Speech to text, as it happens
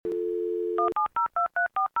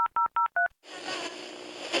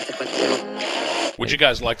Would you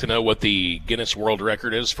guys like to know what the Guinness World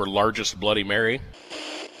Record is for largest Bloody Mary?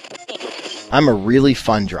 I'm a really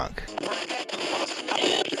fun drunk.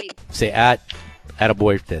 Say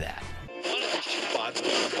attaboy to that.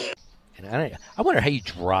 And I wonder how you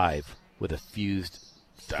drive with a fused.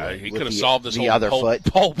 He could have solved this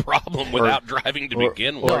whole problem without driving to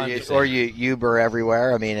begin with. Or you Uber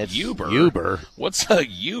everywhere. I mean, it's Uber. What's a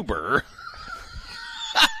Uber?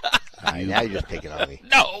 Now you're just picking on me.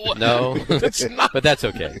 No, it's not. But that's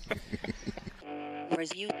okay.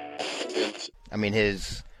 I mean,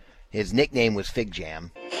 his nickname was Fig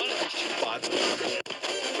Jam.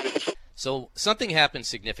 So something happened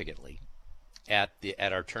significantly at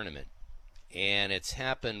our tournament, and it's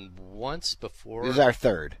happened once before. This is our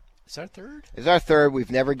third. It's our third? It's our third.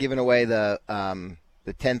 We've never given away the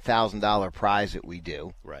 $10,000 prize that we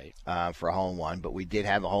do. Right. For a hole-in-one, but we did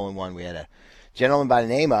have a hole-in-one. We had a gentleman by the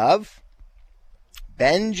name of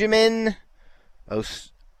Benjamin You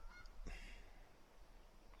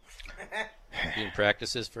can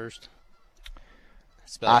practice this first?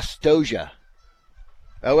 Ostoja.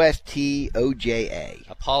 Ostoja.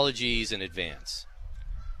 Apologies in advance.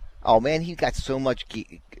 Oh, man, he's got so much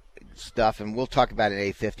stuff, and we'll talk about it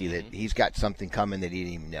at 8:50 that he's got something coming that he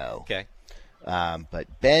didn't even know. Okay.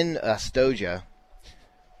 But Ben Ostoja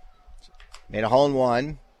made a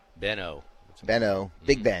hole-in-one. Benno.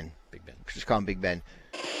 Big Ben. Big Ben. Just call him Big Ben.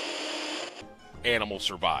 Animal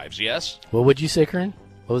survives, yes? What would you say, Kern?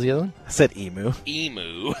 What was the other one? I said emu.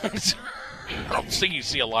 Emu. I don't think you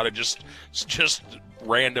see a lot of just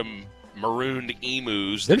random marooned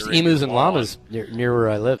emus. There's emus and llamas near where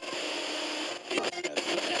I live.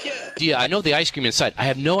 Yeah, I know the ice cream inside. I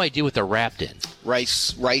have no idea what they're wrapped in.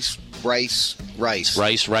 Rice. Rice.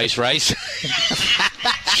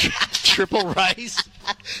 Triple rice.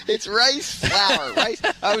 It's rice flour. Rice.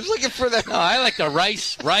 I was looking for the. No, I like the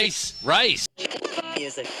rice.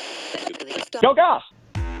 Go Goss!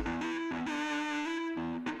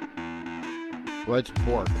 What's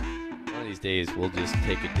pork? One of these days, we'll just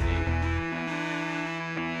take a day.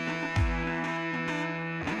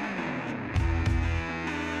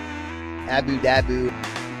 Abu Dabu.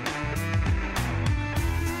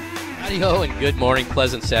 Howdy-ho and good morning,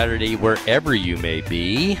 pleasant Saturday, wherever you may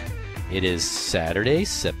be. It is Saturday,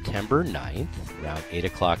 September 9th, around 8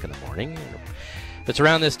 o'clock in the morning. If it's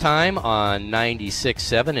around this time on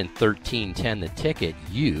 96.7 and 1310 The Ticket,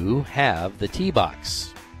 you have the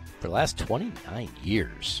TeeBox for the last 29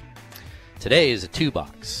 years. Today is a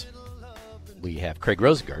two-box. We have Craig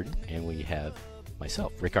Rosengarden, and we have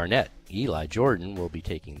myself, Rick Arnett. Eli Jordan will be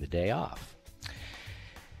taking the day off.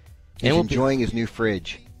 He's enjoying his new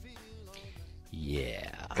fridge. Yeah.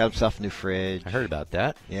 Got himself a new fridge. I heard about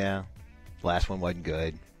that. Yeah. Last one wasn't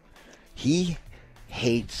good. He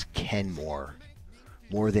hates Kenmore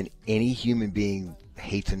more than any human being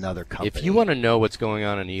hates another company. If you want to know what's going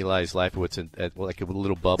on in Eli's life, what's like a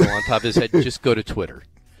little bubble on top of his head, just go to Twitter.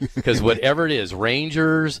 Because whatever it is,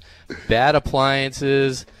 Rangers, bad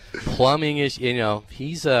appliances, plumbing is,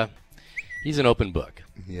 he's an open book.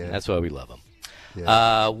 Yeah. That's why we love him.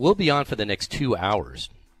 Yeah. We'll be on for the next 2 hours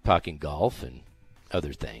talking golf and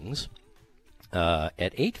other things.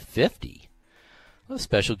 At 8:50, a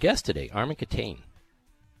special guest today, Armen Keteyian.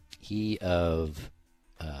 He's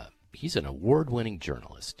an award-winning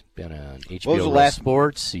journalist. Been on HBO Real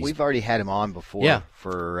Sports. We've already had him on before. Yeah.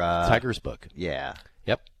 For Tiger's book. Yeah.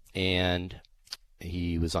 Yep. And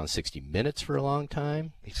he was on 60 Minutes for a long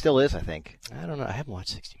time. He still is, I think. I don't know. I haven't watched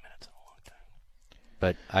 60 Minutes in a long time.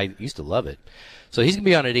 But I used to love it. So he's going to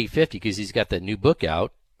be on at 8:50 because he's got that new book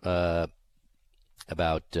out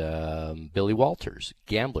about Billy Walters,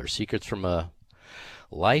 Gambler, Secrets from a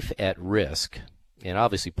Life at Risk. And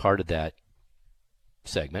obviously part of that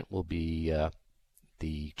segment will be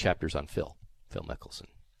the chapters on Phil Mickelson.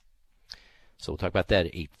 So we'll talk about that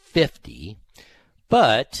at 8:50.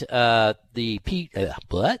 But the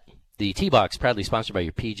TeeBox, proudly sponsored by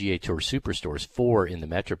your PGA Tour Superstores, 4 in the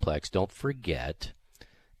Metroplex. Don't forget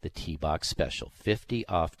the TeeBox special, 50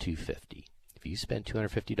 off $250. If you spend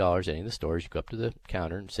 $250 at any of the stores, you go up to the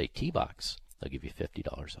counter and say TeeBox. They'll give you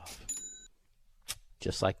 $50 off.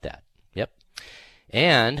 Just like that. Yep.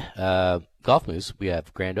 And Golf Moose, we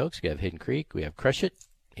have Grand Oaks, we have Hidden Creek, we have Crush It,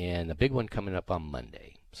 and the big one coming up on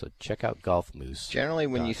Monday. So check out Golf Moose. Generally,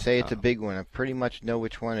 when you say it's a big one, I pretty much know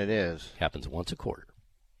which one it is. Happens once a quarter.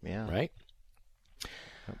 Yeah. Right?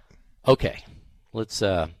 Okay. Let's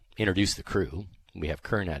introduce the crew. We have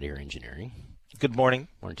Kern out here engineering. Good morning.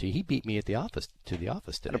 Morning to you. He beat me at the office today.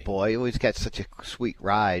 Boy, he always got such a sweet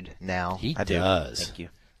ride now. He does. Thank you.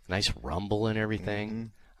 Nice rumble and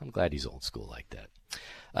everything. Mm-hmm. I'm glad he's old school like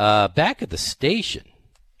that. Back at the station,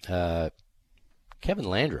 Kevin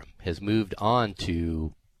Landrum has moved on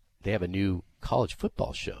to, they have a new college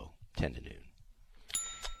football show, 10 to noon.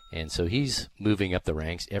 And so he's moving up the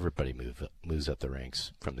ranks. Everybody moves up the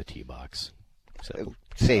ranks from the TeeBox. So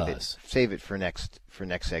Save it for next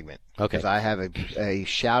segment. Okay. Because I have a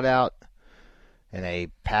shout out and a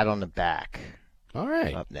pat on the back. All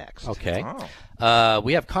right. Up next. Okay.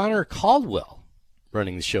 We have Connor Caldwell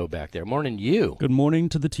running the show back there. Morning to you. Good morning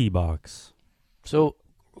to the TeeBox. So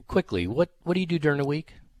quickly, what do you do during the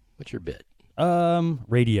week? What's your bit?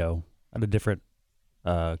 Radio at a different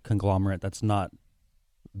conglomerate that's not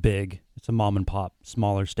big. It's a mom and pop,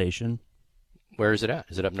 smaller station. Where is it at?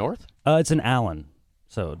 Is it up north? It's in Allen.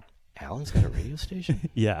 So Allen's got a radio station?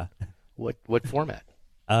 yeah. What format?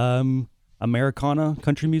 Americana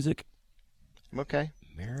country music. Okay.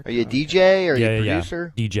 Americana. Are you a DJ or are you a Yeah.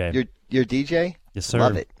 producer? DJ. You're a DJ? Yes, sir.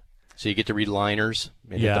 Love it. So you get to read liners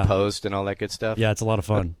and hit Yeah. the post and all that good stuff? Yeah, it's a lot of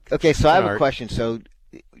fun. Okay, so I have Art. a question. So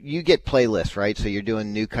you get playlists, right? So you're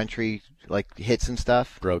doing new country like hits and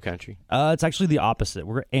stuff? Bro country? It's actually the opposite.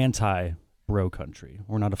 We're anti-bro country.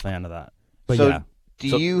 We're not a fan of that. But So yeah.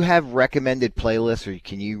 do you have recommended playlists or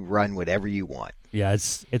can you run whatever you want? Yeah,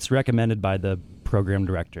 it's recommended by the program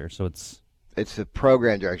director. So it's the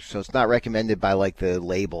program director, so it's not recommended by like the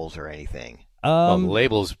labels or anything. Well, the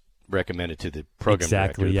label's recommended to the program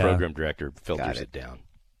Exactly, director. The yeah. program director filters Got it. it. down.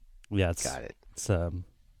 yeah, Got it. It's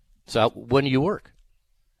So when do you work?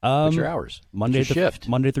 What's your hours? Monday What's your shift?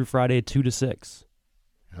 Monday through Friday, 2 to 6.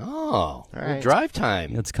 Oh, right. drive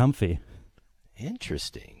time. It's comfy.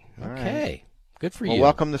 Interesting. All Okay. Good for Well, you.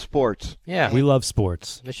 welcome to sports. Yeah. We love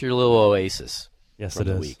sports. That's your little oasis Yes, from it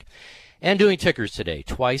the is. week. And doing tickers today,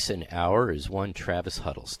 twice an hour, is one Travis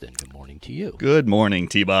Huddleston. Good morning to you. Good morning,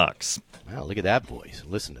 T-Box. Wow, look at that voice.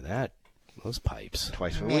 Listen to that. Those pipes.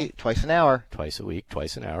 Twice a week, twice an hour. Twice a week,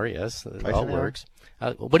 twice an hour, yes. It Twice all an hour. works.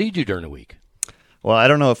 What do you do during the week? Well, I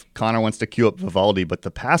don't know if Connor wants to cue up Vivaldi, but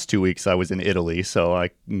the past 2 weeks I was in Italy, so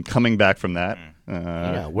I'm coming back from that.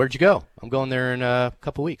 Yeah, where'd you go? I'm going there in a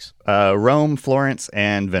couple weeks. Rome, Florence,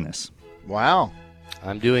 and Venice. Wow.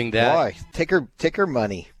 I'm doing that. Boy, ticker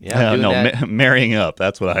money. Yeah, I'm doing that. Marrying up.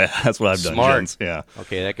 That's what I've done. Smart. Gents. Yeah.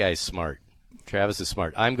 Okay, that guy's smart. Travis is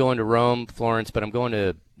smart. I'm going to Rome, Florence, but I'm going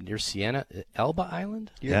to near Siena, Elba Island.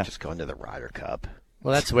 You're Yeah. just going to the Ryder Cup.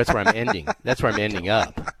 Well, that's where I'm ending. That's where I'm ending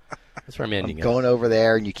up. That's where I'm ending I'm up. going over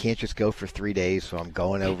there, and you can't just go for 3 days, so I'm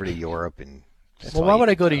going over to Europe. And Well, why would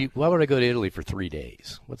I go to Italy for 3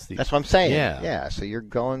 days? That's what I'm saying. Yeah. Yeah. So you're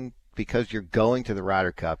going because you're going to the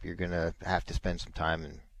Ryder Cup. You're going to have to spend some time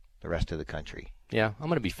in the rest of the country. Yeah, I'm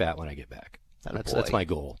going to be fat when I get back. That's Attaboy. my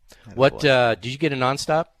goal. Attaboy. What did you get a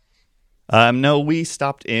nonstop? No, we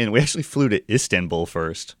stopped in. We actually flew to Istanbul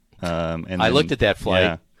first. And I then- looked at that flight.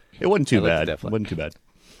 Yeah, it wasn't too I looked at bad. that It flight. wasn't too bad.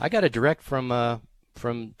 I got a direct from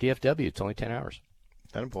DFW. It's only 10 hours.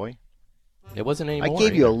 Attaboy. It wasn't any I more.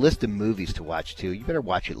 gave you a either. list of movies to watch too. You better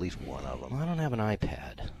watch at least one of them. Well, I don't have an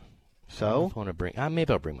iPad. So I want to bring.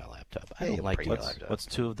 Maybe I'll bring my laptop. I Yeah, don't you'll like bring to. your laptop. What's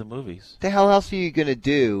two of the movies? the hell else are you going to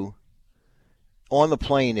do on the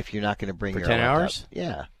plane if you're not going to bring For your 10 laptop? hours?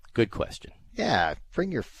 Yeah. Good question. Yeah.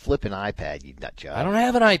 Bring your flipping iPad, you nut job. I don't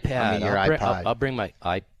have an iPad. I mean, your iPod. I'll bring my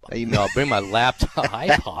You mean- I'll bring my laptop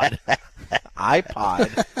iPod.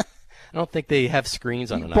 iPod. I don't think they have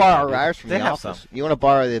screens on You an borrow iPad. ours from They the have office. some. You want to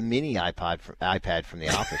borrow the mini iPad from the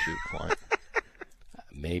office you want.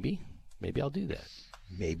 Maybe I'll do that.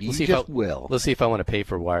 Maybe We'll you see if just I- will. Let's see if I want to pay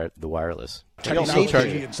for the wireless. You don't They need charge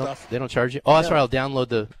to. you. They don't charge you. Oh, that's right. I'll download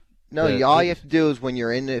the. No, the- all you have to do is when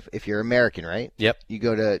you're if you're American, right? Yep. You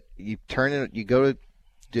go to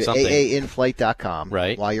Something. aainflight.com.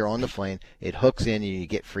 Right. While you're on the plane, it hooks in and you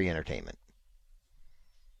get free entertainment.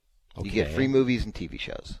 Okay. You get free movies and TV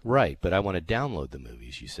shows. Right, but I want to download the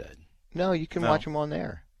movies. You said No, you can No. watch them on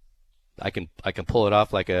there. I can pull it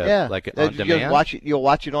off like on You'll demand. watch it. You'll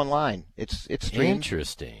watch it online. It's streamed.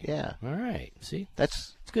 Interesting. Yeah. All right. See,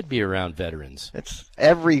 That's it's good to be around veterans.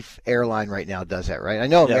 every airline right now does that, right? I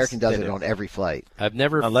know Yes, American does they it do. on every flight. I've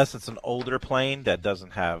never. Unless it's an older plane that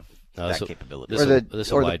doesn't have that so capability. This Or is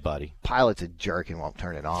a the wide body. Pilot's a jerk and won't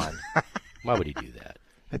turn it on. Why would he do that?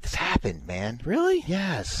 It's happened, man. Really?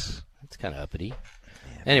 Yes. That's kind of uppity.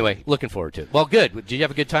 Anyway, looking forward to it. Well, good. Did you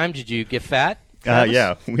have a good time? Did you get fat? Travis?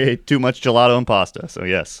 Yeah, we ate too much gelato and pasta, so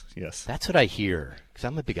yes. That's what I hear. Because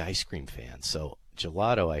I'm a big ice cream fan. So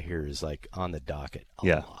gelato, I hear, is like on the docket a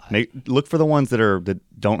Yeah, lot. look for the ones that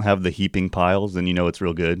don't have the heaping piles, and you know it's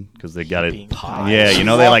real good because they got it. Heaping piles. Yeah, you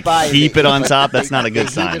know they Walk like by and heap they- it on top. they- That's not a they good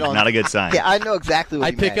heap sign. it on- Not a good sign. Yeah, I know exactly what I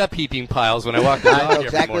you pick meant. up heaping piles when I walk the dog I know every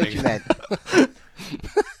exactly morning. what you meant.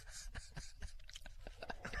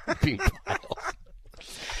 Heaping piles.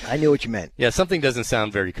 I knew what you meant. Yeah, something doesn't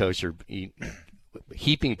sound very kosher.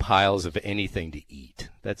 Heaping piles of anything to eat.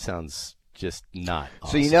 That sounds just not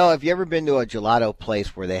awesome. So, you know, have you ever been to a gelato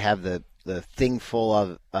place where they have the thing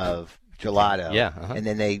full of gelato? Yeah. And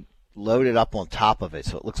then they load it up on top of it,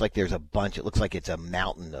 so it looks like there's a bunch. It looks like it's a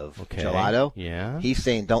mountain of gelato. Yeah. He's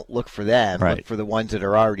saying don't look for them. Right. Look for the ones that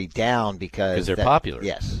are already down because they're popular.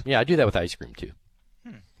 Yes. Yeah, I do that with ice cream, too.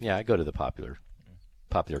 Yeah, I go to the popular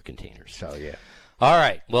containers. So, yeah. All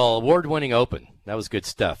right. Well, award-winning open. That was good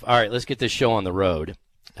stuff. All right, let's get this show on the road.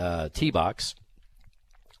 TeeBox.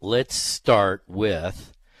 Let's start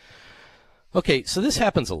with, okay, so this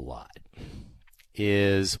happens a lot,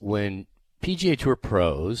 is when PGA Tour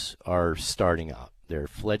pros are starting out, their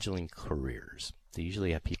fledgling careers, they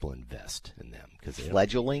usually have people invest in them.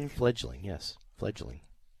 Fledgling? Fledgling, yes. Fledgling.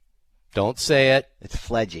 Don't say it. It's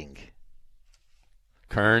fledging.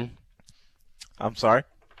 Kern, I'm sorry.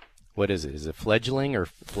 what is it? Is it fledgling or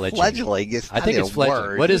fledgling? Fledgling is I think not it's a fledgling.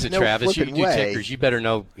 word. What is There's it, no Travis? You flipping do way. tickers. You better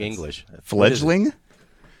know English. Fledgling?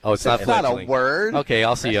 Oh, it's not It's not fledgling. a word. Okay,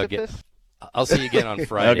 I'll see you again. I'll see you again on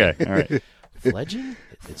Friday. Okay, all right. Fledging?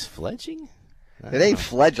 It's fledging? It ain't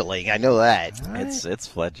fledgling. I know that. It's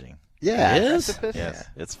fledging. Yeah. It is? precipice, Yes,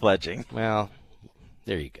 it's fledging. Well,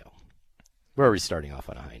 there you go. We're already starting off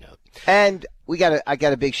on a high note. And I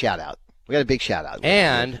got a big shout out. We got a big shout out.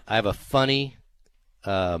 And I have a funny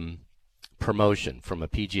promotion from a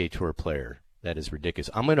PGA Tour player that is ridiculous.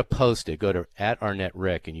 I'm going to post it. Go to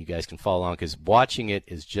 @ArnettRick, and you guys can follow along because watching it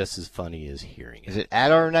is just as funny as hearing it. Is it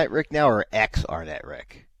 @Arnett Rick now or Arnett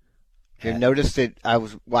Rick? You noticed that I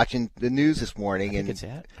was watching the news this morning, I think and it's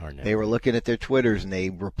 @Arnett. they were looking at their Twitters, and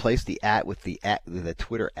they replaced the @ with the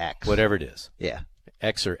Twitter X. Whatever it is. Yeah.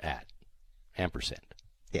 X or ampersand.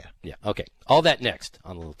 Yeah. Yeah. Okay. All that next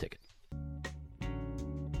on the little ticket.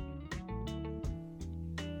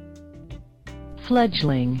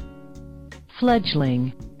 Fledgling,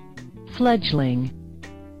 fledgling, fledgling,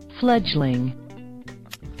 fledgling.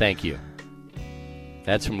 Thank you.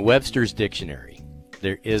 That's from Webster's Dictionary.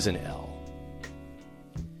 There is an L.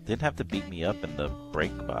 Didn't have to beat me up in the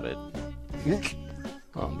break about it.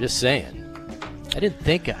 Oh, I'm just saying. I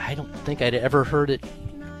don't think I'd ever heard it.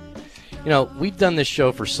 You know, we've done this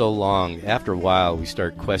show for so long. After a while, we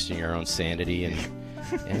start questioning our own sanity, and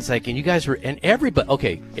it's like, and you guys were, and everybody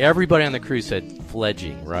on the crew said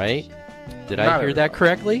fledging, right? Did I hear that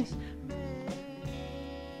correctly?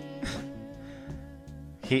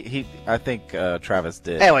 I think Travis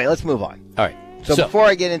did. Anyway, let's move on. All right. So before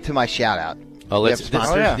I get into my shout out,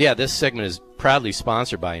 this segment is proudly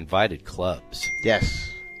sponsored by Invited Clubs.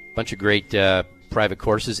 Yes. Bunch of great private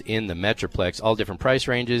courses in the Metroplex, all different price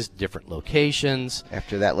ranges, different locations.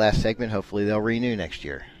 After that last segment, hopefully they'll renew next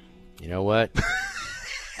year. You know what?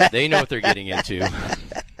 They know what they're getting into.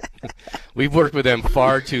 We've worked with them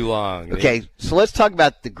far too long. Okay, so let's talk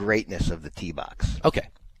about the greatness of the TeeBox. Okay.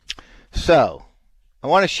 So, I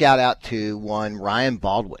want to shout out to one Ryan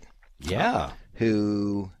Baldwin. Yeah.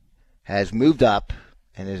 Who has moved up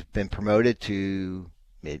and has been promoted to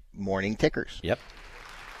mid-morning tickers. Yep.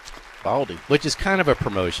 Baldy. Which is kind of a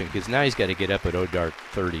promotion because now he's got to get up at dark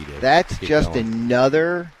 30 to That's get just going.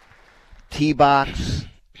 another TeeBox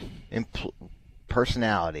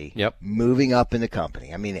personality moving up in the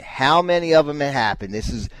company. I mean, how many of them have happened?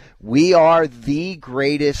 We are the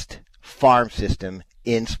greatest farm system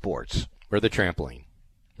in sports. We're the trampoline.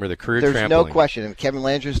 We're the career There's trampoline. no question. And Kevin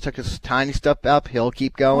Landers took a tiny step up. He'll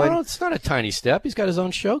keep going. Well, it's not a tiny step. He's got his own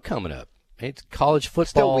show coming up. It's college football.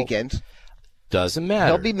 Still weekends. Doesn't matter.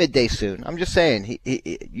 He'll be midday soon. I'm just saying.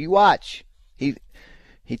 You watch. He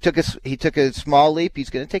took a small leap. He's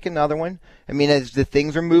going to take another one. I mean, as the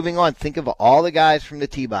things are moving on, think of all the guys from the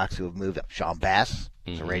TeeBox who have moved up. Sean Bass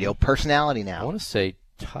is a radio personality now. I want to say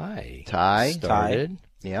Ty. Ty. Started.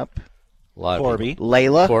 Yep. A lot Corby. of people.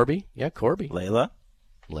 Layla. Corby. Yeah, Corby. Layla.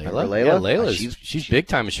 Remember Layla? Yeah, Layla's she's big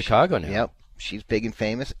time in Chicago now. Yep. She's big and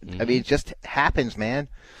famous. I mean, it just happens, man.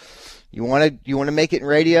 You want to make it in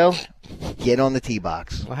radio? Get on the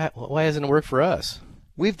TeeBox. Why hasn't it worked for us?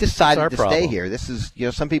 We've decided to problem. stay here. This is,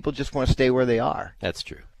 some people just want to stay where they are. That's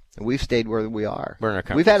true. And we've stayed where we are. We're in our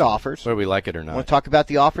comfort We've had zone, offers. whether we like it or not. Want to talk about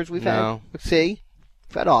the offers we've No. had? Let's see.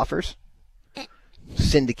 We've had offers.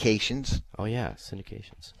 Syndications. Oh yeah,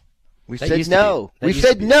 syndications. We've That said used to no. be- that We used to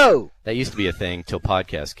said be- no. That used to be a thing till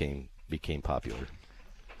podcasts became popular.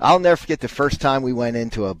 I'll never forget the first time we went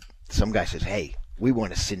into some guy says, "Hey, we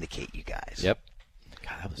want to syndicate you guys. Yep.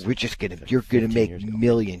 God, that was You're going to 15 make years ago.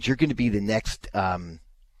 millions. You're going to be the next."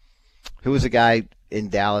 Who was the guy in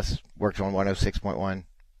Dallas? Worked on 106.1.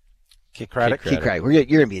 Kid Craddock. Kid Craddock. You're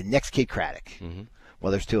going to be the next Kid Craddock. Mm-hmm.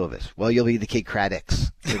 Well, there's two of us. Well, you'll be the Kid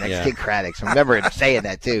Craddock's. The next Yeah. Kid Craddock's. I remember him saying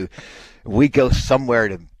that, too. We go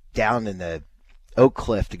somewhere down in the Oak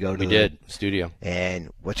Cliff to go to the studio. And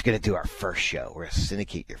what you going to do our first show? We're going to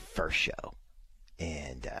syndicate your first show.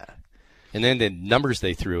 And then the numbers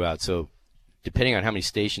they threw out. So depending on how many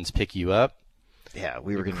stations pick you up, yeah,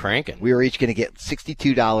 we were cranking. We were each going to get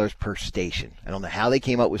 $62 per station. I don't know how they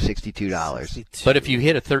came up with $62. But if you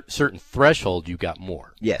hit a certain threshold, you got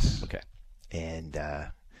more. Yes. Okay. And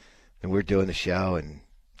we're doing the show, and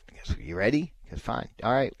I guess, you ready? I guess, fine.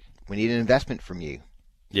 All right. We need an investment from you.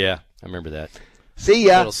 Yeah, I remember that. See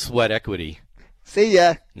ya. A little sweat equity. See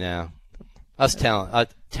ya. No. Us talent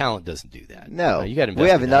doesn't do that. No. You got to invest we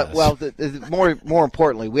have in enough. us. Well, more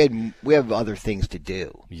importantly, we have other things to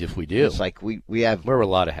do. If we do. It's like we have. Wear a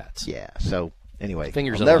lot of hats. Yeah. So, anyway.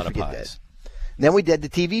 Fingers I'll on a never lot of forget pies. that. And then we did the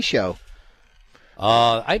TV show.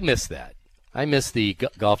 I missed that. I missed the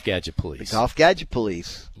Golf Gadget Police. The Golf Gadget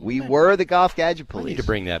Police. We were the Golf Gadget Police. We need to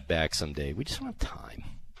bring that back someday. We just don't have time.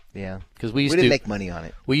 Yeah. Because we didn't make money on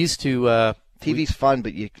it. We used to. TV's fun,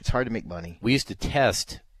 but it's hard to make money. We used to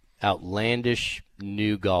test outlandish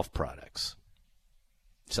new golf products.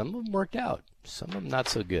 Some of them worked out. Some of them not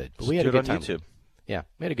so good. But we had a good time. on YouTube. Yeah,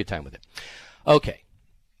 we had a good time with it. Okay.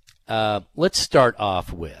 Let's start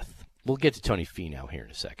off with. We'll get to Tony Finau here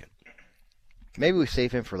in a second. Maybe we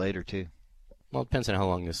save him for later too. Well, it depends on how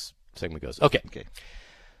long this segment goes. Okay. Okay.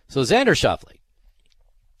 So Xander Schauffele,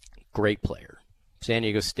 great player. San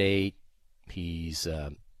Diego State. He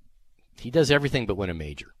does everything but win a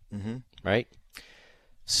major, right?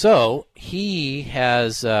 So he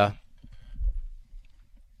has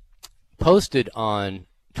posted on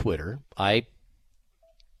Twitter. I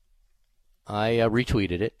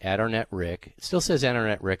retweeted it at Arnett Rick. It still says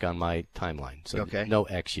Arnett Rick on my timeline, so no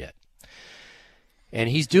X yet. And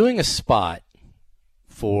he's doing a spot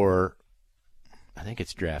for, I think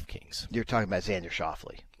it's DraftKings. You're talking about Xander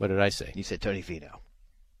Schauffele. What did I say? You said Tony Finau.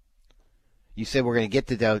 You said we're going to get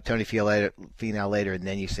to Tony Finau later, and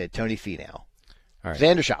then you said Tony Finau. All right.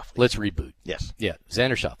 Xander Schauffele. Let's reboot. Yes. Yeah,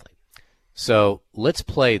 Xander Schauffele. So let's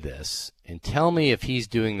play this and tell me if he's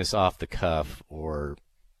doing this off the cuff or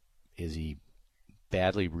is he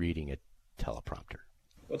badly reading a teleprompter.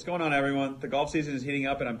 What's going on, everyone? The golf season is heating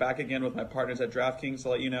up, and I'm back again with my partners at DraftKings to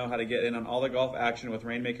let you know how to get in on all the golf action with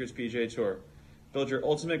Rainmaker's PGA Tour. Build your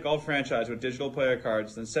ultimate golf franchise with digital player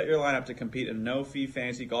cards, then set your lineup to compete in a no-fee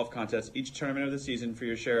fantasy golf contest each tournament of the season for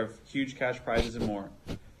your share of huge cash prizes and more.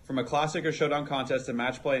 From a classic or showdown contest to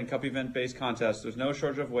match play and cup event-based contests, there's no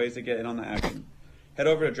shortage of ways to get in on the action. Head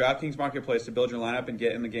over to DraftKings Marketplace to build your lineup and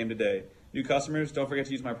get in the game today. New customers, don't forget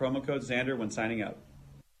to use my promo code Xander when signing up.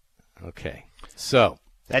 Okay, so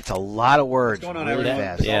that's a lot of words. What's going on, really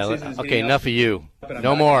everyone? fast. Yeah. Okay. Enough of you.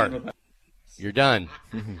 No more. You're done.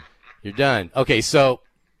 You're done. Okay. So,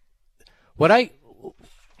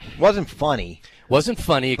 wasn't funny. Wasn't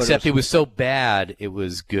funny, except it was so bad it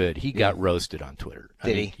was good. He got roasted on Twitter.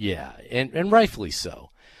 Did he? Yeah, and rightfully so.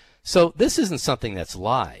 So this isn't something that's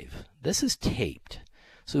live. This is taped.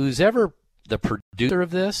 So who's ever the producer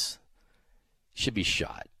of this should be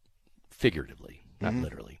shot, figuratively, not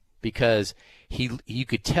literally, because you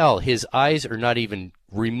could tell his eyes are not even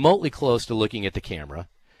remotely close to looking at the camera.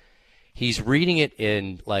 He's reading it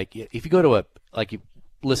in, like, if you go to you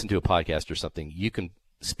listen to a podcast or something, you can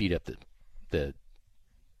speed up the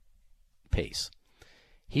pace.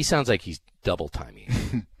 He sounds like he's double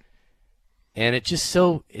timing. And it's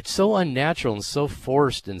so unnatural and so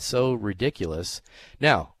forced and so ridiculous.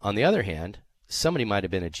 Now, on the other hand, somebody might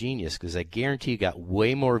have been a genius, because I guarantee he got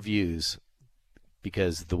way more views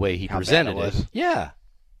because of the way he presented it. Yeah.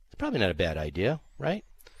 It's probably not a bad idea, right?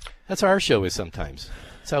 That's how our show is sometimes.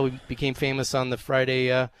 That's how we became famous on the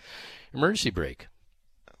Friday emergency break.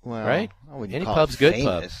 Well, right? I wouldn't Any call pub's it good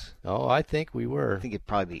famous. pub. Oh, I think we were. I think it'd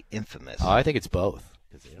probably be infamous. Oh, I think it's both.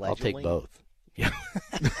 I'll take Allegedly? both. Yeah.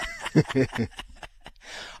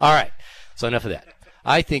 All right. So enough of that.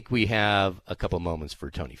 I think we have a couple moments for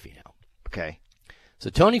Tony Finau. Okay. So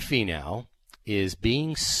Tony Finau is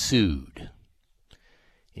being sued.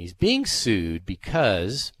 He's being sued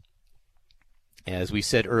because, as we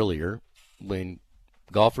said earlier, when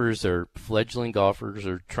fledgling golfers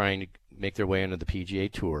are trying to make their way onto the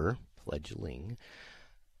PGA Tour,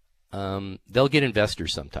 they'll get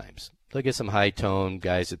investors sometimes. They'll get some high-tone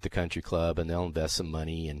guys at the country club, and they'll invest some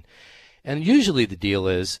money. And usually the deal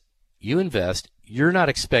is you invest, you're not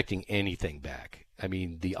expecting anything back. I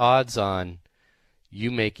mean, the odds on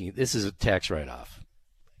you making – this is a tax write-off.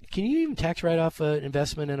 Can you even tax write-off an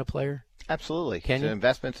investment in a player? Absolutely. Can you? An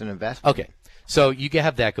investment's an investment. Okay. So you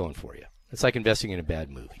have that going for you. It's like investing in a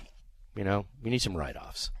bad movie. You know, you need some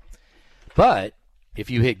write-offs. But if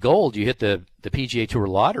you hit gold, you hit the PGA Tour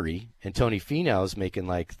lottery, and Tony Finau's making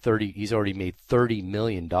like 30. He's already made $30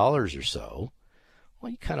 million or so.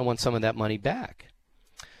 Well, you kind of want some of that money back.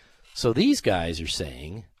 So these guys are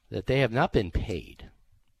saying that they have not been paid,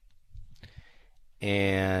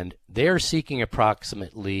 and they're seeking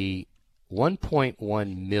approximately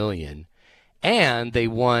 $1.1 million, and they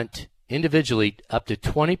want individually up to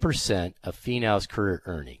 20% of Finau's career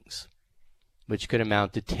earnings, which could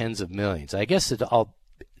amount to tens of millions. I guess it's all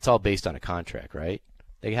based on a contract, right?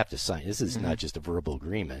 They have to sign. This is not just a verbal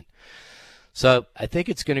agreement. So I think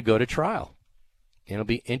it's going to go to trial. And it'll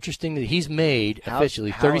be interesting that he's made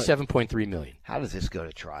officially $37.3 million. How does this go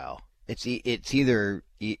to trial? It's either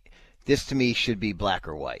this to me should be black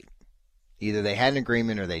or white. Either they had an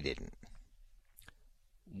agreement or they didn't.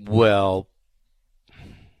 Well,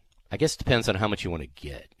 I guess it depends on how much you want to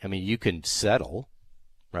get. I mean, you can settle,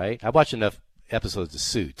 right? I watched enough episodes of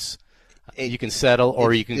Suits. You can settle,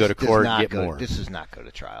 or you can go to court and get more. This does not go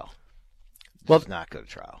to trial. Well, does not go to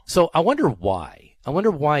trial. So I wonder why. I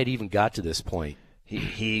wonder why it even got to this point.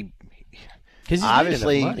 He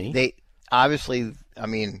obviously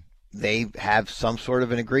they have some sort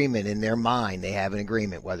of an agreement in their mind. They have an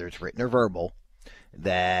agreement, whether it's written or verbal,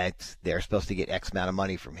 that they're supposed to get X amount of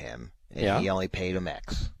money from him, and he only paid them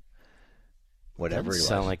X. Whatever it was. Doesn't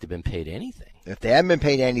sound like they've been paid anything. If they haven't been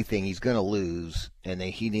paid anything, he's going to lose, and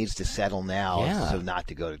he needs to settle now so not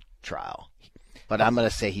to go to trial. But I'm going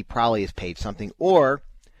to say he probably has paid something, or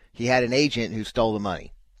he had an agent who stole the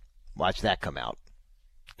money. Watch that come out.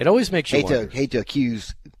 It always makes you wonder. Hate to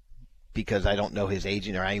accuse, because I don't know his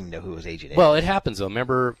agent, or I don't even know who his agent is. Well, it happens, though.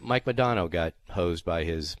 Remember, Mike Madonna got hosed by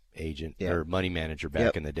his agent or money manager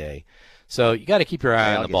back in the day. So you got to keep your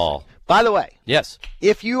eye on the ball. By the way, yes,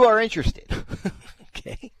 if you are interested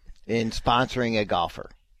in sponsoring a golfer,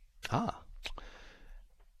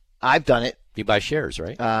 I've done it. You buy shares,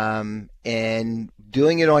 right? And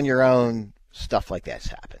doing it on your own, stuff like that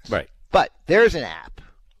happens. Right. But there's an app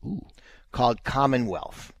called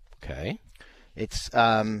Commonwealth. Okay. There's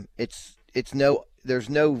no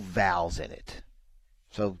vowels in it.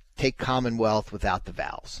 So take Commonwealth without the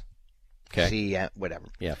vowels. Okay. Whatever.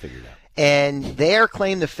 Yeah, figure it out. And their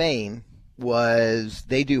claim to fame was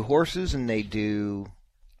they do horses and they do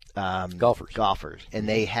golfers. And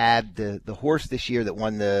they had the horse this year that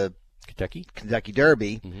won the Kentucky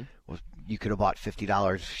Derby. You could have bought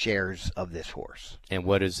 $50 shares of this horse. And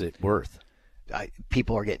what is it worth?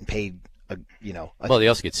 People are getting paid, well, they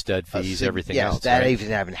also get stud fees, everything else. Yes, that right? even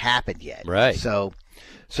haven't happened yet. Right. So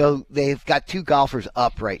they've got two golfers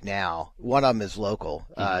up right now. One of them is local.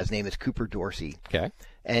 His name is Cooper Dorsey. Okay.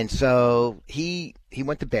 And so he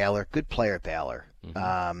went to Baylor, good player at Baylor.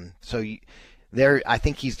 I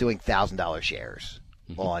think he's doing $1,000 shares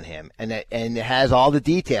on him, and it has all the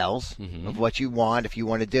details of what you want if you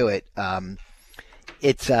want to do it.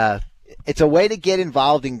 It's a way to get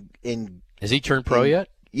involved in. Has he turned pro yet?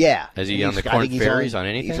 Yeah. Is he on the Corn Ferries on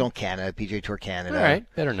anything? He's on Canada, PGA Tour Canada. All right,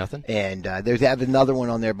 better than nothing. And they have another one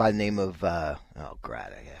on there by the name of I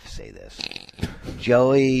have to say this,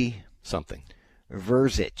 Joey something.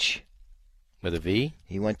 Verzic. With a V?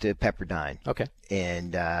 He went to Pepperdine. Okay.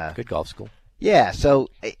 And good golf school. Yeah, so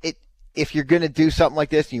if you're going to do something like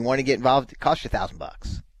this and you want to get involved, it costs you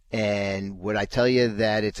 $1,000. And would I tell you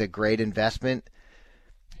that it's a great investment?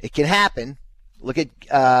 It can happen. Look at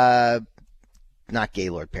not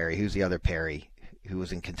Gaylord Perry. Who's the other Perry who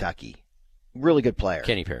was in Kentucky? Really good player.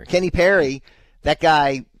 Kenny Perry. Kenny Perry. That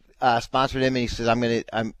guy sponsored him, and he says,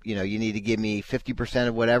 you need to give me 50%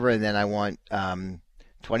 of whatever, and then I want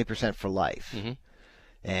 20% for life.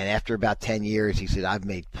 And after about 10 years, he said, I've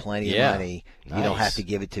made plenty of money. Nice. You don't have to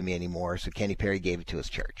give it to me anymore. So Kenny Perry gave it to his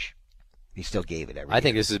church. He still gave it every year. I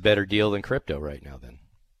think this is a better deal than crypto right now, then.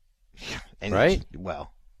 And right?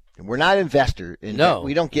 Well, we're not investor. No.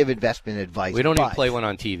 We don't give investment advice. We don't even play one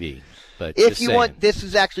on TV. But if you want, this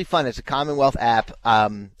is actually fun. It's a Commonwealth app.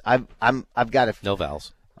 I've got no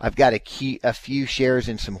vowels. I've got a few shares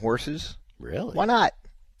in some horses. Really? Why not?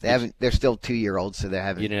 They're still 2-year-olds, so they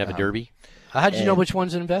haven't. You didn't have a derby? How did you know which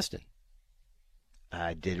ones to invest in?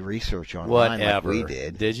 I did research online. Whatever. Like we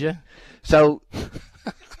did. Did you? So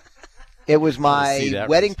it was my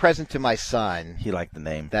wedding present to my son. He liked the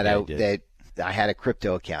name. That I had a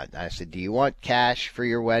crypto account. And I said, "Do you want cash for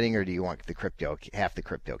your wedding, or do you want half the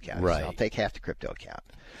crypto account?" Right. So I'll take half the crypto account.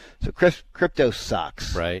 So crypto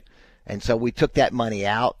sucks. Right. And so we took that money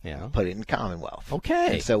out, put it in Commonwealth.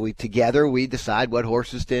 Okay. And so we decide what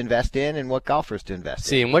horses to invest in and what golfers to invest in.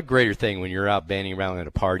 See, and what greater thing when you're out banding around at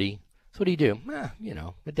a party? So what do you do? I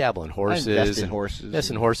dabble in horses. I invest in horses. Invest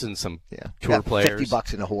in horses and some tour players.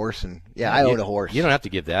 $50 in a horse, and I own a horse. You don't have to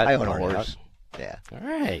give that. I own a horse. Yeah. All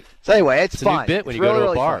right. So anyway, it's a fun. new bit when It's you go to a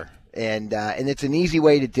really bar. fun. And it's an easy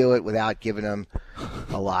way to do it without giving them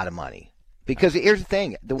a lot of money. Because here's the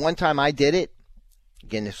thing: the one time I did it,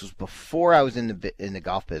 again, this was before I was in the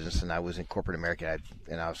golf business, and I was in corporate America,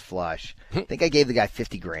 and I was flush. I think I gave the guy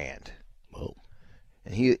 $50,000. Whoa.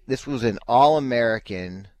 And this was an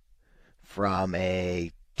All-American from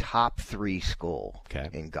a top 3 school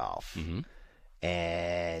in golf. Mm-hmm.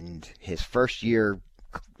 And his first year,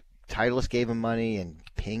 Titleist gave him money, and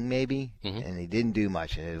Ping maybe, and he didn't do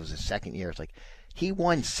much. And it was his second year. It's like he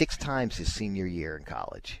won 6 times his senior year in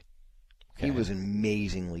college. Okay. He was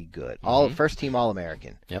amazingly good. First team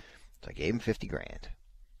All-American. Yep. So I gave him $50,000.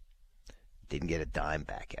 Didn't get a dime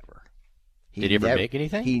back ever. Did he ever make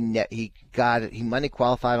anything? He got it. He money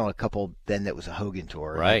qualified on a couple. Then that was a Hogan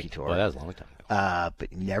Tour, right? Nike Tour. Well, that was a long time ago. But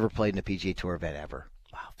he never played in a PGA Tour event ever.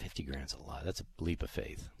 Wow, $50,000's a lot. That's a leap of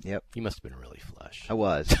faith. Yep. You must have been really flush. I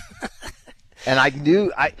was. And I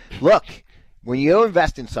knew. Look, when you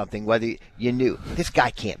invest in something, whether you knew this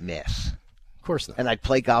guy can't miss. Of course not. And I'd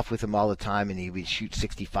play golf with him all the time, and he would shoot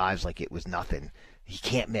 65s like it was nothing. He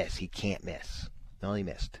can't miss. He can't miss. No, he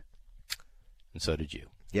missed. And so did you.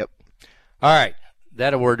 Yep. All right.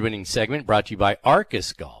 That award-winning segment brought to you by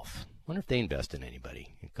Arcus Golf. Wonder if they invest in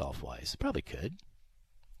anybody golf-wise. They probably could.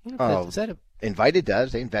 Invited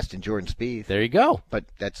does. They invest in Jordan Spieth. There you go. But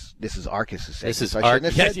this is Arcus's segment. This is so I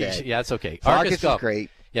shouldn't have said that. Yeah, it's okay. So Arcus Golf. is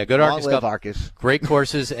great. Yeah, go to Long Arcus live Golf. Arcus. Great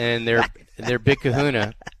courses, and their big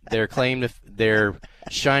kahuna, their claim to their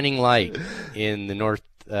shining light in the North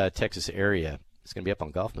Texas area. It's going to be up on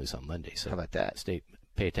Golf Moose on Monday. So how about that?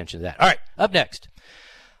 Pay attention to that. All right, up next.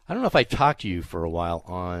 I don't know if I talked to you for a while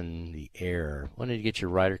on the air. Wanted to get your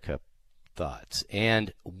Ryder Cup thoughts.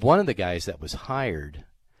 And one of the guys that was hired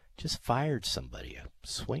just fired somebody, a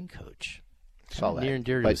swing coach. Saw that. Near and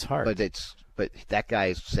dear to his heart. But that guy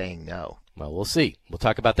is saying no. Well, we'll see. We'll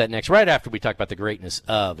talk about that next, right after we talk about the greatness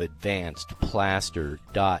of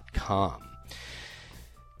AdvancedPlaster.com.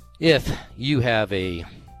 If you have a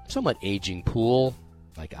somewhat aging pool,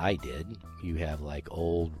 like I did, you have like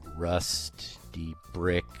old rusty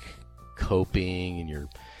brick coping, and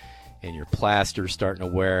your plaster starting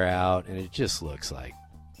to wear out, and it just looks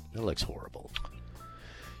horrible.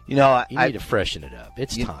 You need to freshen it up.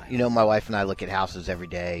 It's time. My wife and I look at houses every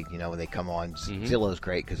day. When they come on, Zillow's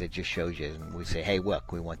great because it just shows you. And we say, hey,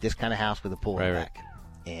 look, we want this kind of house with a pool in the back.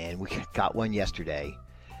 And we got one yesterday,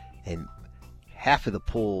 and half of the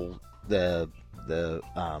pool, the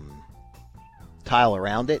tile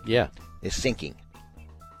around it, is sinking.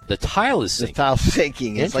 The tile is sinking. The tile's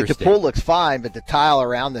sinking. It's like the pool looks fine, but the tile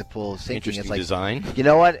around the pool is sinking. Interesting it's like, design. You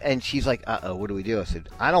know what? And she's like, uh-oh, what do we do? I said,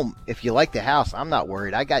 if you like the house, I'm not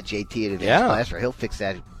worried. I got JT at Advanced Plaster. He'll fix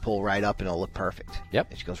that pool right up, and it'll look perfect. Yep.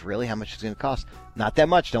 And she goes, really? How much is it going to cost? Not that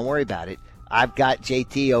much. Don't worry about it. I've got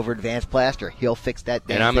JT over at Advanced Plaster. He'll fix that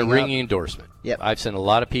damn And I'm a thing ringing up. endorsement. Yep. I've sent a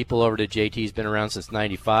lot of people over to JT. He's been around since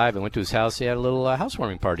 '95. I went to his house. He had a little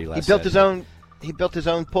housewarming party last Saturday. He built his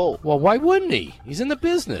own pool. Well, why wouldn't he? He's in the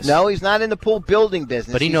business. No, he's not in the pool building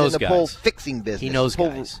business. But he knows in the guys. pool fixing business. He knows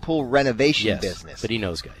guys. Pool renovation Yes, business. but he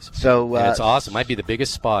knows guys. So and it's awesome. Might be the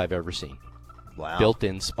biggest spa I've ever seen. Wow.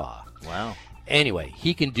 Built-in spa. Wow. Anyway,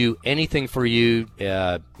 he can do anything for you,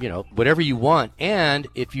 whatever you want. And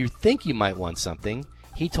if you think you might want something,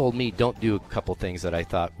 he told me don't do a couple things that I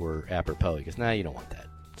thought were apropos. He goes, nah, you don't want that.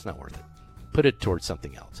 It's not worth it. Put it towards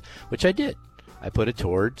something else, which I did. I put it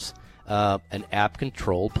towards an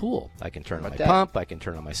app-controlled pool. I can turn on my pump, I can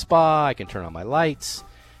turn on my spa, I can turn on my lights,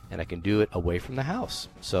 and I can do it away from the house.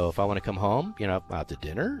 So if I want to come home, out to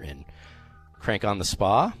dinner and crank on the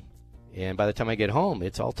spa, and by the time I get home,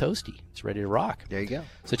 it's all toasty. It's ready to rock. There you go.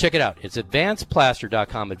 So check it out. It's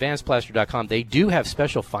AdvancedPlaster.com. AdvancedPlaster.com. They do have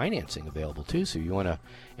special financing available, too, so you want to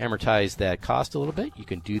amortize that cost a little bit, you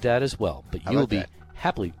can do that as well. But you will be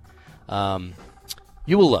happily,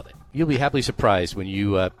 you will love it. You'll be happily surprised when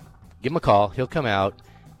you give him a call. He'll come out,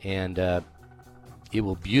 and it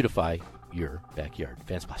will beautify your backyard.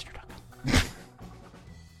 AdvancedPlaster.com.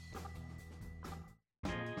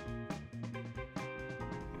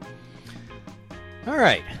 All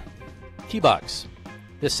right, TeeBox.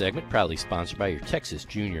 This segment proudly sponsored by your Texas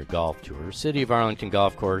Junior Golf Tour. City of Arlington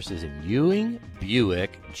Golf Course is in Ewing,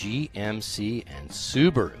 Buick, GMC, and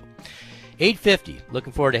Subaru. 850.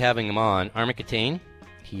 Looking forward to having him on. Armen Keteyian.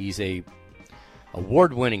 He's a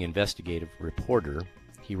award-winning investigative reporter.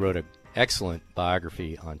 He wrote an excellent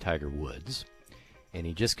biography on Tiger Woods, and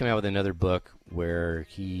he just came out with another book where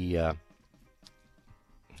he,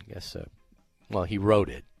 he wrote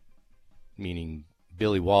it, meaning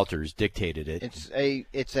Billy Walters dictated it.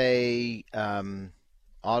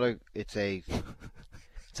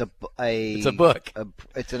 It's a book.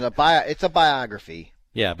 It's a biography.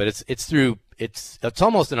 Yeah, but it's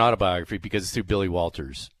almost an autobiography because it's through Billy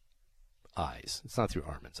Walters' eyes. It's not through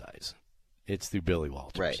Armen's eyes. It's through Billy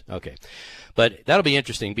Walters. Right. Okay. But that'll be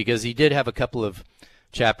interesting because he did have a couple of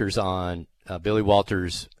chapters on Billy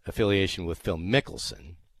Walters' affiliation with Phil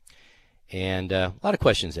Mickelson. And a lot of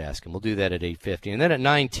questions to ask him. We'll do that at 8:50. And then at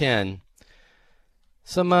 9:10,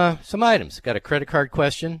 some items. Got a credit card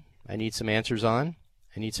question I need some answers on.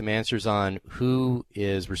 I need some answers on who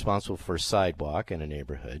is responsible for a sidewalk in a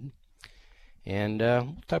neighborhood. And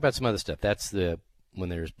we'll talk about some other stuff. That's when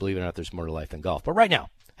there's, believe it or not, there's more to life than golf. But right now,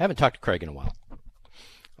 I haven't talked to Craig in a while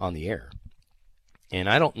on the air. And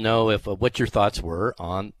I don't know what your thoughts were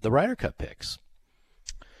on the Ryder Cup picks.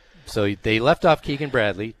 So they left off Keegan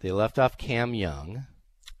Bradley. They left off Cam Young.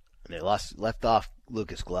 They left off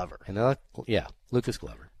Lucas Glover. And Lucas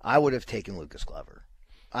Glover. I would have taken Lucas Glover.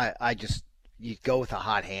 You go with a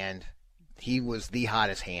hot hand. He was the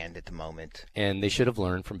hottest hand at the moment. And they should have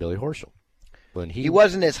learned from Billy Horschel. He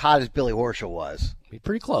wasn't as hot as Billy Horschel was.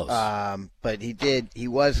 Pretty close. But he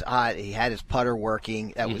was hot. He had his putter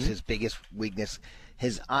working. That was his biggest weakness.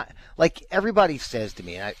 Like everybody says to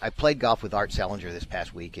me, and I played golf with Art Sellinger this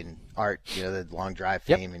past week, and Art, the long drive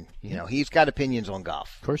fame, and he's got opinions on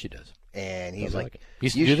golf. Of course he does. And he's like he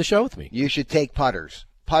used to do the show with me. You should take putters.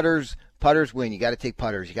 Putters win. You got to take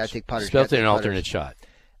putters. You got to take putters. Spelled in an alternate shot.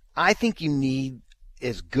 I think you need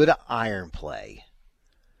as good an iron play.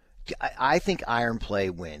 I think iron play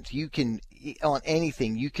wins. You can on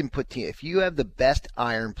anything. You can put if you have the best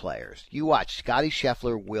iron players. You watch Scotty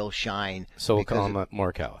Scheffler will shine. So we'll call him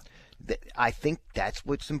Morikawa. I think that's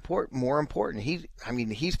what's more important.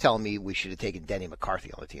 He's telling me we should have taken Denny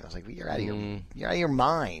McCarthy on the team. I was like, you're out of your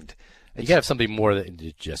mind. You got to have something more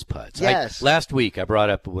than just putts. Yes. Last week I brought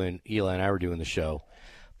up when Eli and I were doing the show,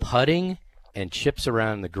 putting and chips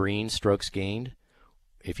around the green, strokes gained.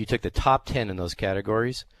 If you took the top 10 in those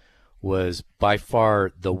categories, was by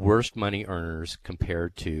far the worst money earners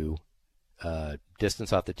compared to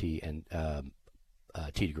distance off the tee and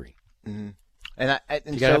tee to green. Mm-hmm. You got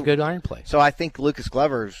to have good iron play. So I think Lucas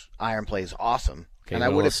Glover's iron play is awesome. Okay, and I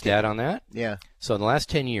would have stat on that. Yeah. So in the last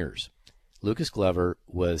 10 years, Lucas Glover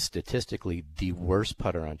was statistically the worst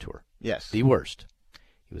putter on tour. Yes. The worst.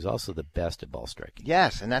 He was also the best at ball striking.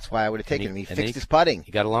 Yes, and that's why I would have taken him. He fixed his putting.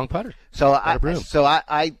 He got a long putter. So I would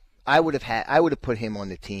have put him on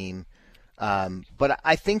the team. But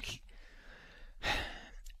I think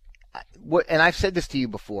and I've said this to you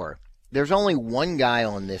before, there's only one guy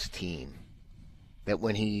on this team that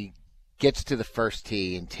when he gets to the first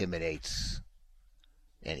tee intimidates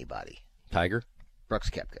anybody. Tiger? Brooks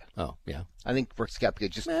Koepka. Oh, yeah. I think Brooks Koepka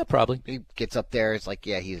just probably. He gets up there, it's like,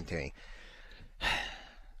 he's intimidating.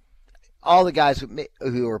 All the guys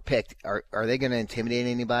who are picked, are they going to intimidate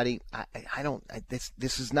anybody? I don't.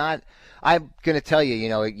 This is not. I'm going to tell you.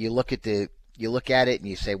 You look at it and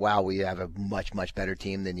you say, "Wow, we have a much better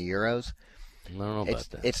team than the Euros." I don't know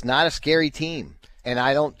about that. It's not a scary team, and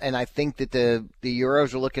I don't. And I think that the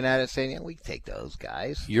Euros are looking at it saying, "Yeah, we can take those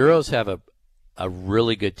guys." Euros have a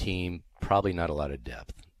really good team. Probably not a lot of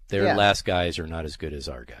depth. Their last guys are not as good as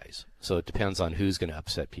our guys. So it depends on who's going to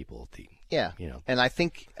upset people at the. Yeah, and I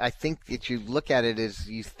think that you look at it as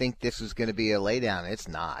you think this is going to be a laydown. It's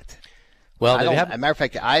not. Well, as a matter of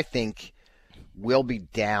fact, I think we'll be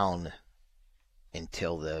down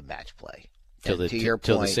until the match play. Till the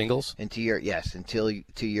singles. And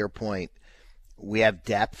to your point, we have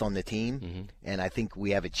depth on the team, and I think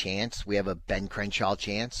we have a chance. We have a Ben Crenshaw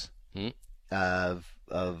chance of.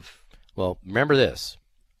 Well, remember this: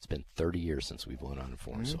 it's been 30 years since we've won on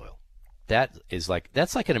foreign soil. That's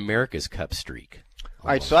like an America's Cup streak. Almost, all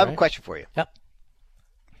right, so I have a question for you. Yep.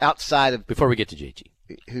 Outside of before we get to JG,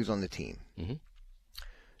 who's on the team? Mm-hmm.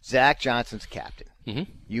 Zach Johnson's captain. Mm-hmm.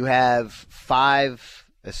 You have 5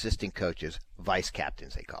 assistant coaches, vice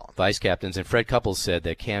captains they call them. Vice captains, and Fred Couples said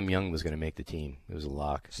that Cam Young was going to make the team. It was a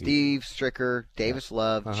lock. Steve Stricker, Davis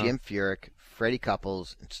Love, Jim Furyk, Freddie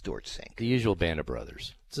Couples, and Stuart Sink. The usual band of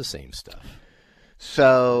brothers. It's the same stuff.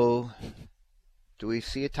 So, do we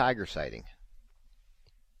see a tiger sighting?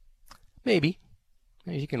 Maybe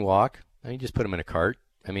he can walk. You just put him in a cart.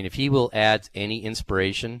 I mean, if he will add any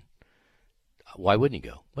inspiration, why wouldn't he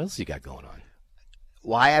go? What else he got going on?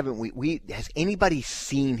 Why haven't we has anybody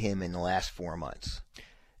seen him in the last 4 months?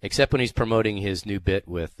 Except when he's promoting his new bit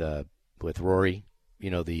with Rory.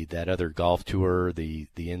 That other golf tour, the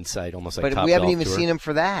Insight, almost like Top Golf Tour. But we haven't even seen him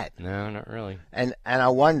for that. No, not really. And I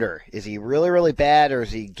wonder, is he really, really bad, or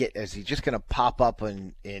is he just going to pop up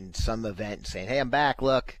in some event and saying, "Hey, I'm back,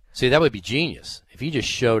 look"? See, that would be genius. If he just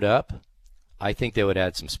showed up, I think they would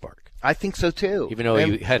add some spark. I think so too. Even though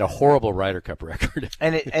he had a horrible Ryder Cup record.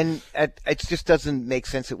 and it just doesn't make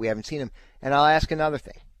sense that we haven't seen him. And I'll ask another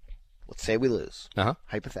thing. Let's say we lose,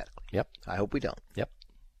 hypothetically. Yep. I hope we don't. Yep.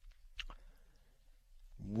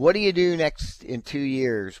 What do you do next in 2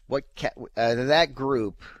 years? What that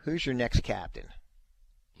group? Who's your next captain?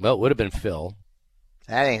 Well, it would have been Phil.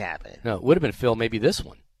 That ain't happening. No, it would have been Phil. Maybe this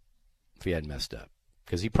one, if he hadn't messed up,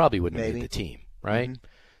 because he probably wouldn't have made the team, right? Mm-hmm.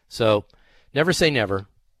 So, never say never.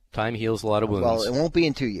 Time heals a lot of wounds. Well, it won't be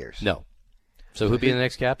in 2 years. No. So who'd be the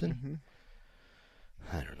next captain?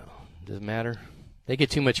 Mm-hmm. I don't know. Doesn't matter. They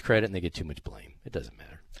get too much credit and they get too much blame. It doesn't matter.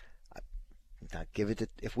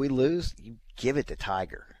 If we lose, you give it to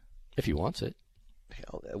Tiger. If he wants it.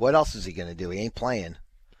 What else is he going to do? He ain't playing.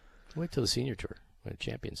 Wait till the senior tour. When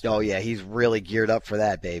Champions. Oh, yeah, he's really geared up for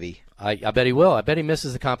that, baby. I bet he will. I bet he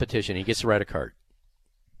misses the competition. He gets to write a card.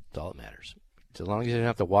 That's all that matters. As long as he doesn't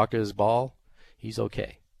have to walk to his ball, he's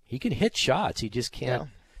okay. He can hit shots. He just can't,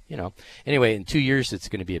 Anyway, in 2 years, it's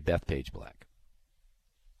going to be at Bethpage Black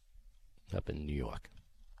up in New York.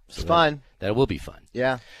 So it's fun. That will be fun.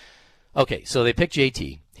 Yeah. Okay, so they picked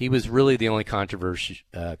JT. He was really the only controversy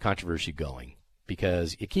going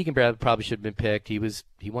because Keegan Bradley probably should have been picked.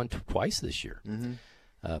 He won twice this year.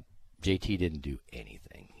 Mm-hmm. JT didn't do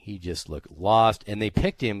anything. He just looked lost, and they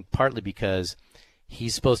picked him partly because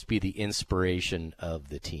he's supposed to be the inspiration of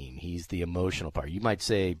the team. He's the emotional part. You might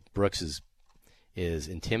say Brooks is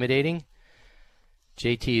intimidating.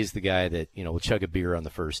 JT is the guy that, will chug a beer on the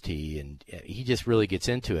first tee, and he just really gets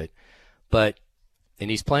into it. And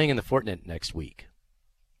he's playing in the Fortinet next week.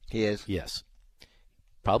 He is? Yes.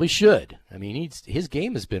 Probably should. I mean, his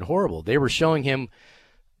game has been horrible. They were showing him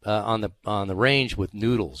on the range with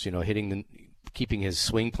noodles, keeping his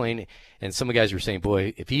swing plane. And some of the guys were saying,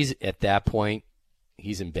 boy, if he's at that point,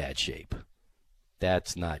 he's in bad shape.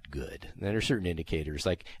 That's not good. And there are certain indicators.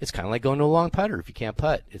 Like, it's kind of like going to a long putter. If you can't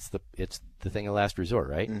putt, it's the thing of last resort,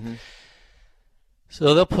 right? Mm-hmm.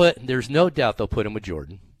 So there's no doubt they'll put him with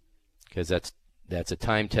Jordan because that's a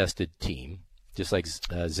time-tested team, just like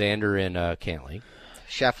Xander and Cantley.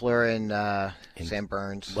 Scheffler and Sam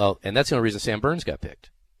Burns. Well, and that's the only reason Sam Burns got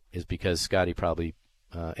picked is because Scotty probably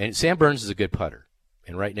and Sam Burns is a good putter,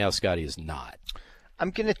 and right now Scotty is not.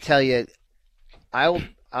 I'm going to tell you, I'll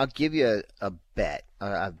give you a bet.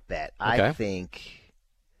 Okay. I think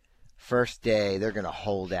first day they're going to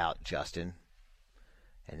hold out Justin,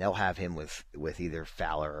 and they'll have him with either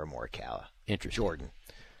Fowler or Morikawa. Interesting. Jordan.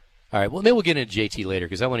 All right. Well, maybe we'll get into JT later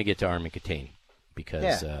because I want to get to Armen Keteyian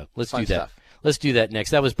because let's do that. Stuff. Let's do that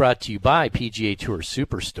next. That was brought to you by PGA Tour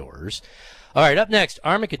Superstores. All right. Up next,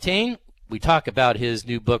 Armen Keteyian. We talk about his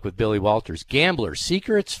new book with Billy Walters, Gambler: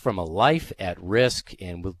 Secrets from a Life at Risk,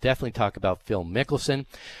 and we'll definitely talk about Phil Mickelson.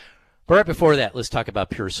 But right before that, let's talk about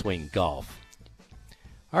Pure Swing Golf.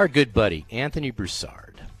 Our good buddy, Anthony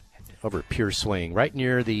Broussard, over at Pure Swing, right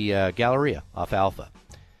near the Galleria off Alpha.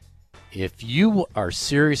 If you are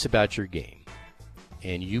serious about your game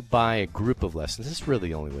and you buy a group of lessons, this is really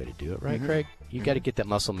the only way to do it, right, Craig? You got to get that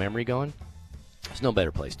muscle memory going. There's no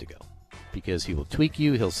better place to go because he will tweak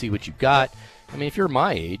you. He'll see what you got. I mean, if you're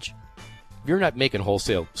my age, you're not making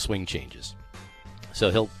wholesale swing changes.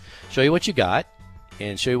 So he'll show you what you got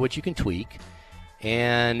and show you what you can tweak.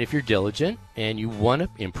 And if you're diligent and you want to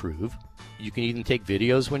improve, you can even take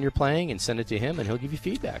videos when you're playing and send it to him, and he'll give you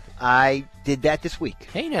feedback. I did that this week.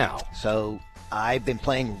 Hey, now. So I've been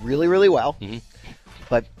playing really, really well. Mm-hmm.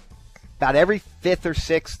 But about every fifth or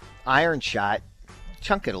sixth iron shot,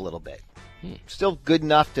 chunk it a little bit. Still good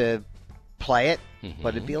enough to play it,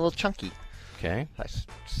 but it'd be a little chunky. Okay. I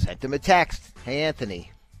sent him a text. Hey,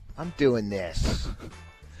 Anthony, I'm doing this.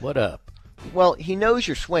 What up? Well, he knows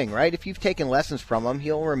your swing, right? If you've taken lessons from him,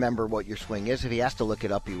 he'll remember what your swing is. If he has to look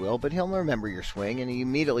it up, he will, but he'll remember your swing. And he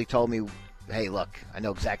immediately told me, hey, look, I know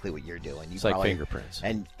exactly what you're doing. It's like fingerprints.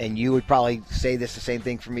 And you would probably say the same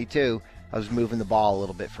thing for me, too. I was moving the ball a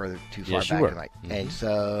little bit further too far back tonight. And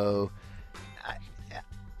so,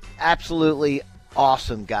 absolutely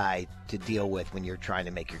awesome guy to deal with when you're trying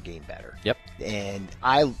to make your game better. Yep. And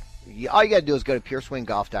all you got to do is go to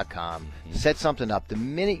pureswinggolf.com, set something up. The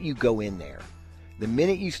minute you go in there, the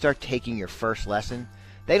minute you start taking your first lesson,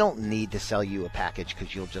 they don't need to sell you a package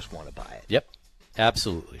because you'll just want to buy it. Yep,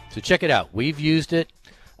 absolutely. So check it out. We've used it.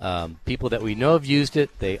 People that we know have used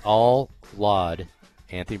it. They all laud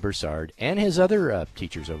Anthony Broussard and his other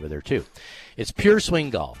teachers over there, too. It's Pure Swing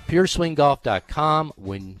Golf. pureswinggolf.com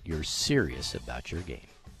when you're serious about your game.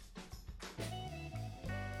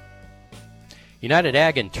 United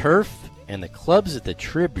Ag and Turf and the clubs at the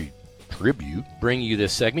Tribute bring you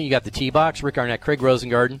this segment. You got the TeeBox, Rick Arnett, Craig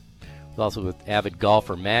Rosengarden. Also with Avid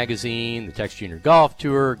Golfer Magazine, the Texas Junior Golf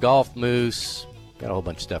Tour, Golf Moose. Got a whole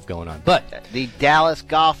bunch of stuff going on. But the Dallas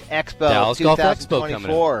Golf Expo Dallas Golf Expo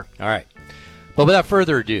coming up. All right. But without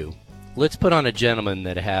further ado, let's put on a gentleman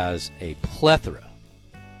that has a plethora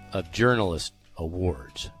of journalism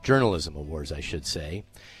awards, I should say.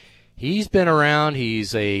 He's been around.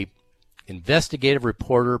 He's a investigative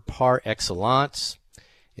reporter par excellence.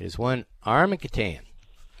 It is one Armen Keteyian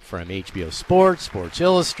from HBO Sports, Sports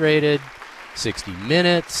Illustrated, 60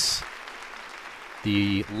 Minutes.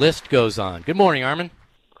 The list goes on. Good morning, Armen.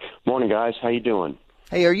 Morning, guys. How you doing?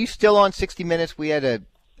 Hey, are you still on 60 Minutes? We had a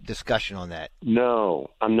discussion on that. No,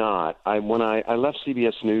 I'm not. When I left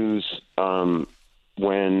CBS News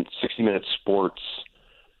when 60 Minutes Sports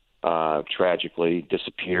tragically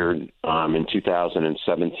disappeared in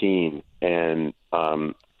 2017, and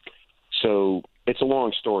so it's a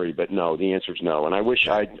long story, but no, the answer is no. And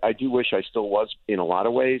I do wish I still was in a lot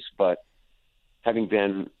of ways, but having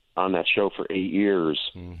been on that show for 8 years,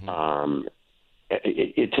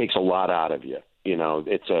 it takes a lot out of you. You know,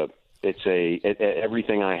 it's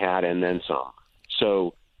everything I had and then some.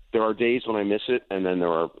 So there are days when I miss it, and then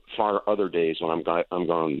there are far other days when I'm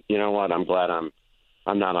going, you know what, I'm glad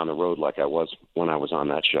I'm not on the road like I was when I was on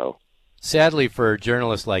that show. Sadly, for a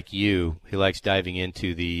journalist like you, who likes diving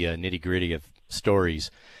into the nitty-gritty of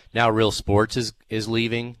stories, now Real Sports is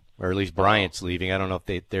leaving, or at least Bryant's leaving. I don't know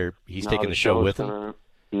if he's taking the show with him.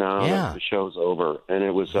 No, the show's over, and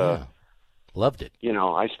it was loved it. You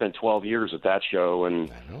know, I spent 12 years at that show,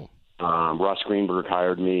 and Russ Greenberg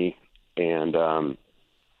hired me, and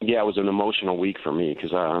it was an emotional week for me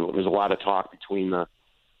because there was a lot of talk between the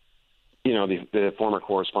former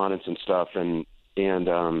correspondents and stuff, and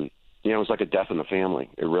it was like a death in the family.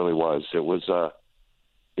 It really was. It was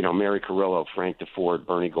Mary Carrillo, Frank DeFord,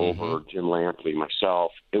 Bernie Goldberg, Jim Lampley,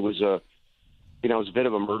 myself. It was a bit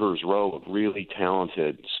of a murderer's row of really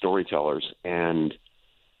talented storytellers, and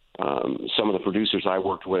some of the producers I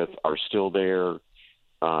worked with are still there.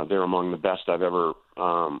 They're among the best I've ever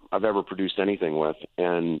produced anything with,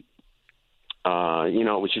 and it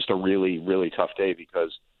was just a really, really tough day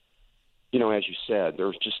because, as you said, there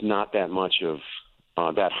was just not that much of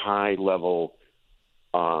that high level,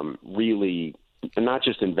 really not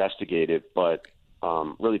just investigative, but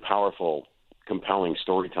really powerful, compelling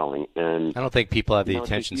storytelling. And I don't think people have the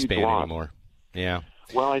attention span anymore. Yeah.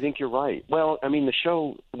 Well, I think you're right. Well, I mean, the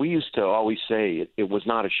show, we used to always say it was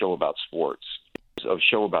not a show about sports. It was a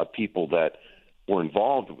show about people that were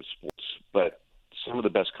involved with sports. But some of the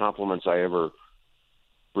best compliments I ever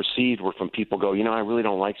received were from people go, I really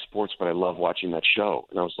don't like sports, but I love watching that show.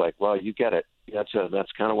 And I was like, well, you get it. That's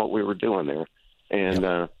kind of what we were doing there.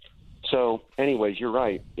 And so anyways, you're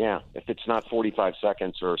right. Yeah. If it's not 45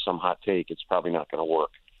 seconds or some hot take, it's probably not going to work.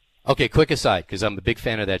 Okay, quick aside, because I'm a big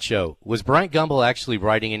fan of that show. Was Bryant Gumbel actually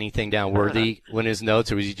writing anything down worthy in his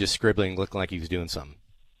notes, or was he just scribbling, looking like he was doing something?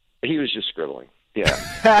 He was just scribbling. Yeah.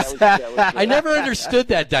 I never understood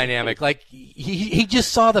that dynamic. Like, he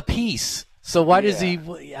just saw the piece. So why does he?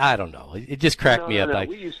 I don't know. It just cracked me up. No.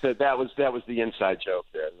 We used to. That was the inside joke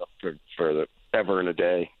there for the ever and a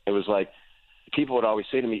day. It was like people would always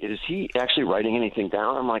say to me, "Is he actually writing anything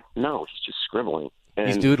down?" I'm like, "No, he's just scribbling." And,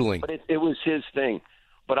 he's doodling. But it was his thing.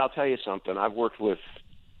 But I'll tell you something. I've worked with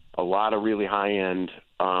a lot of really high end.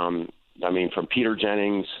 From Peter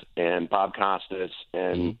Jennings and Bob Costas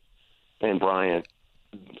and Bryant.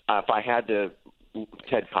 If I had to.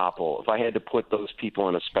 Ted Koppel, if I had to put those people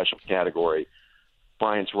in a special category,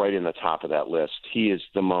 Bryant's right in the top of that list. He is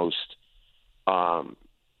the most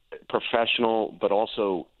professional, but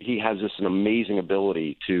also he has an amazing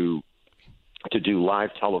ability to do live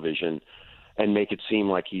television and make it seem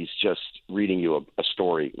like he's just reading you a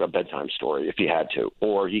story, a bedtime story, if he had to.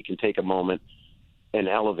 Or he can take a moment and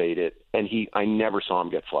elevate it, and I never saw him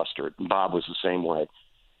get flustered. Bob was the same way.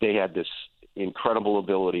 They had this incredible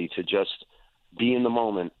ability to just be in the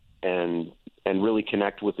moment and really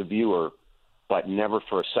connect with the viewer, but never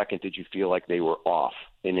for a second did you feel like they were off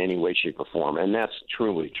in any way, shape, or form. And that's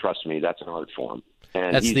truly, trust me, that's an art form.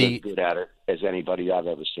 And he's as good at it as anybody I've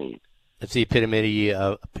ever seen. That's the epitome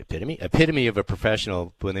of a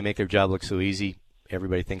professional. When they make their job look so easy,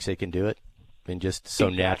 everybody thinks they can do it, and just so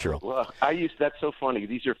natural. Well, that's so funny.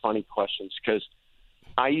 These are funny questions because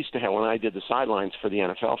I used to have, when I did the sidelines for the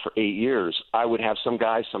NFL for 8 years, I would have some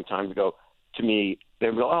guys sometimes go to me, they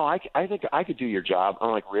would go, "Oh, I think I could do your job."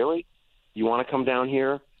 I'm like, "Really? You want to come down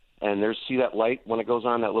here and see that light when it goes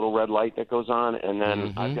on, that little red light that goes on, and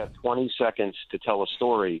then I've got 20 seconds to tell a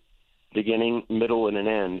story, beginning, middle, and an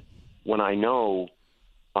end, when I know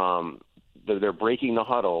that they're breaking the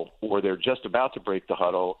huddle or they're just about to break the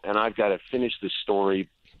huddle, and I've got to finish this story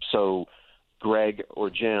so Greg or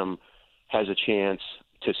Jim has a chance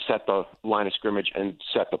to set the line of scrimmage and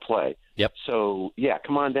set the play. Yep. So, yeah,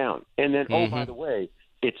 come on down. And then, oh, by the way,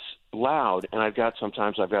 it's loud, and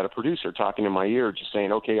sometimes I've got a producer talking in my ear just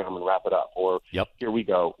saying, okay, I'm going to wrap it up, or here we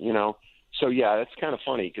go, you know. So, yeah, it's kind of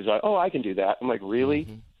funny because I can do that. I'm like,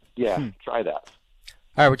 really? Yeah, try that.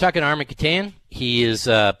 All right, we're talking to Armen Keteyian.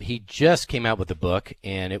 He just came out with a book,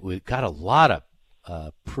 and it got a lot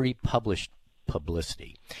of pre-published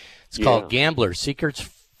publicity. It's called Gambler: Secrets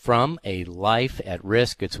from a Life at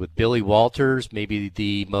Risk. It's with Billy Walters, maybe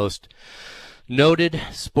the most noted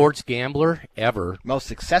sports gambler ever. Most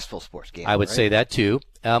successful sports gambler. I would say that, too.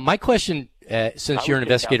 My question, since you're an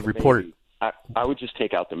investigative reporter. I would just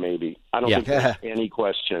take out the maybe. I don't think there's any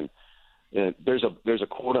question. There's a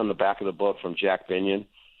quote on the back of the book from Jack Binion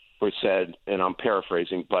which said, and I'm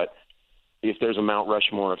paraphrasing, but if there's a Mount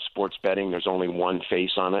Rushmore of sports betting, there's only one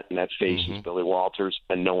face on it, and that face is Billy Walters,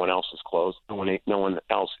 and no one else is close. No one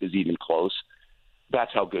else is even close.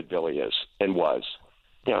 That's how good Billy is and was.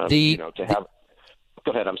 Go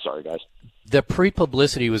ahead. I'm sorry, guys. The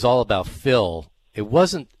pre-publicity was all about Phil. It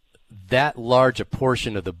wasn't that large a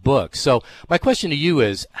portion of the book. So my question to you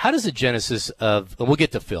is, how does the genesis of, and we'll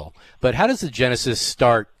get to Phil, but how does the genesis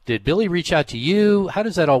start? Did Billy reach out to you? How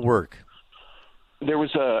does that all work? There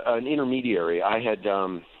was an intermediary. I had,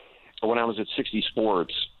 when I was at 60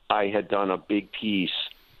 Sports, I had done a big piece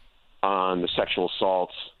on the sexual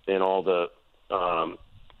assaults and all the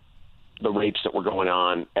rapes that were going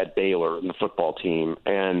on at Baylor and the football team.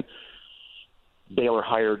 And Baylor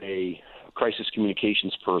hired a crisis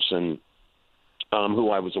communications person who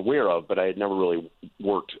I was aware of, but I had never really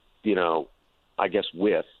worked,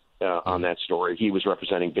 with on that story. He was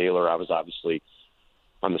representing Baylor. I was obviously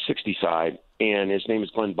on the 60 side, and his name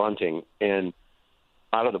is Glenn Bunting. And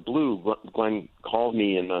out of the blue, Glenn called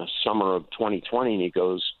me in the summer of 2020, and he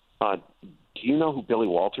goes, do you know who Billy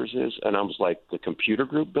Walters is? And I was like, the computer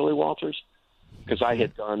group Billy Walters? Because I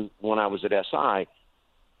had done, when I was at SI,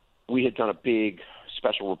 we had done a big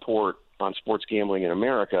special report on sports gambling in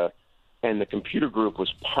America, and the computer group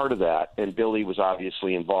was part of that, and Billy was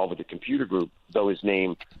obviously involved with the computer group, though his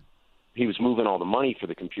name, he was moving all the money for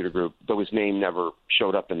the computer group, though his name never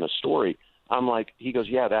showed up in the story. I'm like, he goes,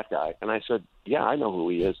 yeah, that guy. And I said, yeah, I know who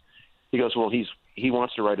he is. He goes, well, he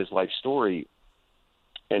wants to write his life story,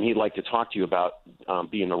 and he'd like to talk to you about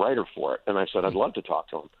being the writer for it. And I said, I'd love to talk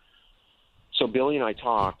to him. So Billy and I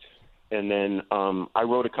talked, and then I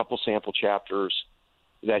wrote a couple sample chapters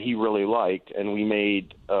that he really liked, and we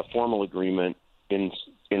made a formal agreement in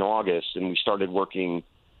August, and we started working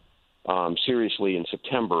seriously in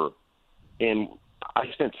September. And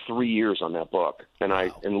I spent 3 years on that book, and I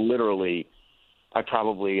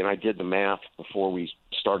did the math before we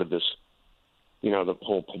started this, the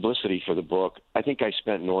whole publicity for the book. I think I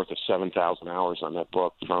spent north of 7,000 hours on that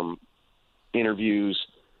book, from interviews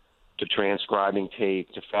to transcribing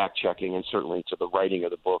tape to fact checking, and certainly to the writing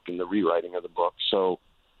of the book and the rewriting of the book. So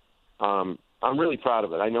I'm really proud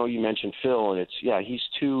of it. I know you mentioned Phil, and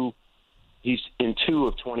he's in 2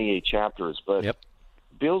 of 28 chapters, but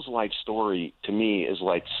Bill's life story to me is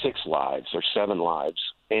like 6 lives or 7 lives.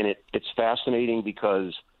 And it's fascinating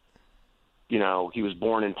because, he was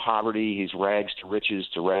born in poverty. He's rags to riches,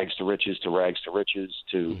 to rags to riches, to rags to riches,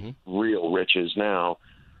 to real riches now.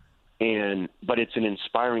 But it's an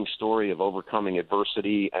inspiring story of overcoming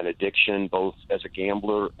adversity and addiction, both as a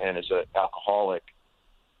gambler and as an alcoholic,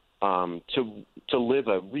 to live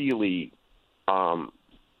a really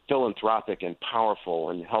philanthropic and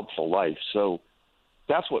powerful and helpful life. So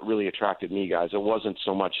that's what really attracted me, guys. It wasn't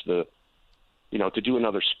so much to do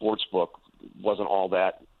another sports book wasn't all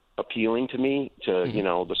that appealing to me, to,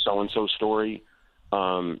 the so-and-so story,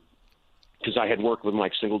 because I had worked with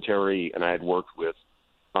Mike Singletary and I had worked with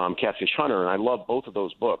Catfish Hunter, and I love both of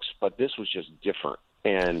those books, but this was just different,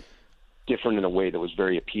 and different in a way that was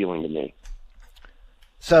very appealing to me.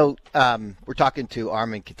 So we're talking to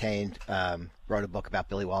Armen Keteyian, wrote a book about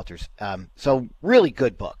Billy Walters. So really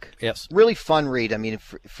good book. Yes. Really fun read. I mean,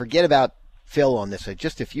 forget about Phil on this.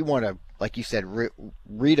 Just if you want to, like you said,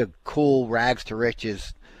 read a cool rags to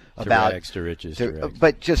riches about rags to riches,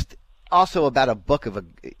 but just also about a book of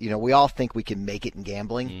we all think we can make it in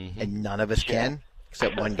gambling, and none of us can,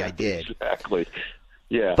 except one guy did. Exactly.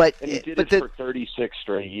 Yeah. But and he did it for 36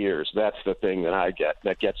 straight years. That's the thing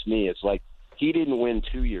that gets me. It's like, he didn't win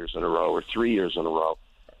 2 years in a row or 3 years in a row.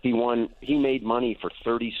 He made money for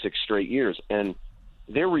 36 straight years. And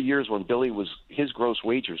there were years when his gross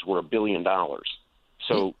wagers were $1 billion.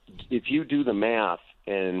 So if you do the math,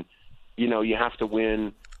 and, you have to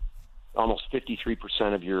win almost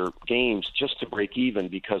 53% of your games just to break even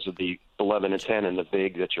because of the 11 and 10 and the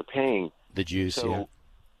vig that you're paying. The juice, so,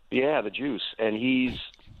 yeah, the juice. And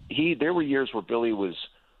there were years where Billy was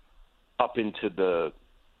up into the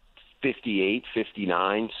 58,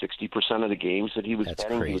 59, 60% of the games that he was That's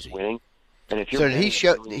betting, crazy. he was winning. And if you're So he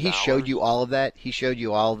showed $1 you all of that. He showed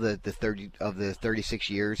you all the 30 of the 36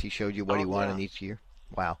 years. He showed you what he won yeah. in each year.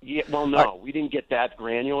 Wow. Yeah, well, no, we didn't get that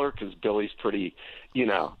granular because Billy's pretty,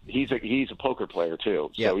 he's a poker player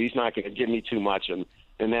too, so he's not going to give me too much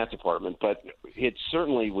in that department. But it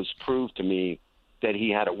certainly was proved to me that he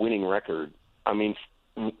had a winning record. I mean,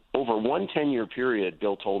 over one 10-year period,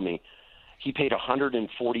 Bill told me he paid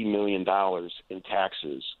 $140 million in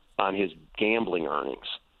taxes on his gambling earnings.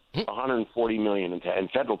 $140 million in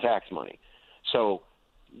federal tax money. So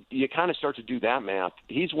you kind of start to do that math.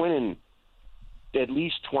 He's winning at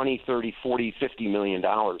least 20, 30, 40, 50 million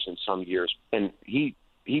dollars in some years. And he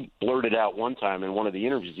blurted out one time in one of the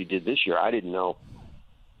interviews he did this year, I didn't know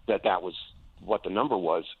that was what the number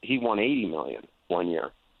was. He won 80 million one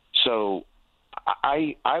year. So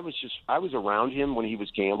I was around him when he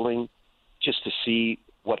was gambling just to see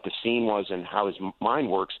what the scene was and how his mind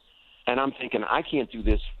works. And I'm thinking, I can't do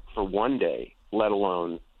this for one day, let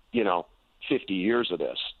alone, 50 years of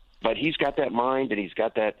this. But he's got that mind, and he's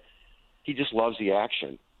got that. He just loves the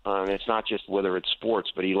action. It's not just whether it's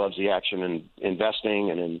sports, but he loves the action in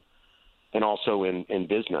investing and also in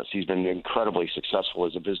business. He's been incredibly successful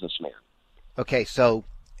as a businessman. Okay, so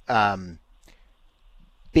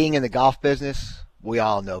being in the golf business, we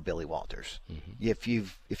all know Billy Walters.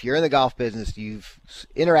 Mm-hmm. If you're in the golf business, you've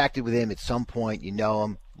interacted with him at some point. You know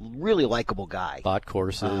him, really likable guy. Bought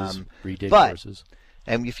courses, redid courses.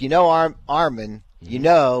 And if you know Armen, you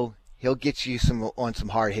know he'll get you on some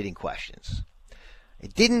hard-hitting questions. I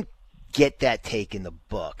didn't get that take in the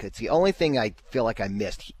book. It's the only thing I feel like I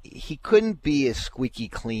missed. He couldn't be as squeaky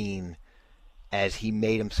clean as he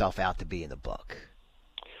made himself out to be in the book.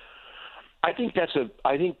 I think that's an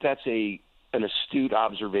astute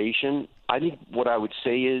observation. I think what I would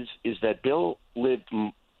say is that Bill lived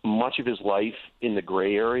much of his life in the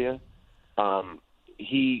gray area.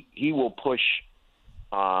 He will push,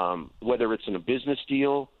 whether it's in a business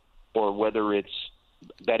deal or whether it's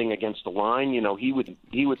betting against the line.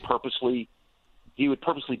 He would purposely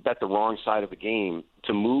bet the wrong side of the game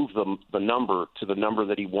to move the number to the number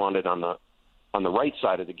that he wanted on the right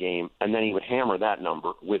side of the game, and then he would hammer that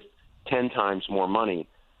number with 10 times more money.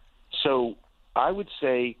 So I would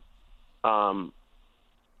say, and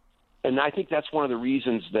I think that's one of the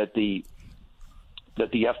reasons that the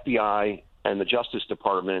FBI and the Justice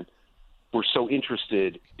Department were so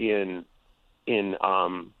interested in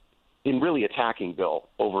really attacking Bill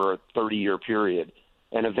over a 30-year period,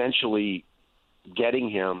 and eventually getting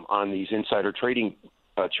him on these insider trading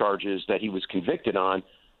charges that he was convicted on.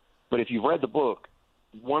 But if you've read the book,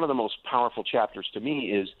 one of the most powerful chapters to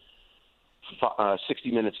me is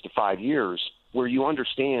 60 Minutes to 5 Years, where you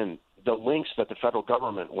understand the lengths that the federal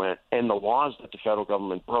government went and the laws that the federal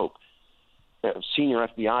government broke. A senior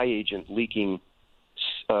FBI agent leaking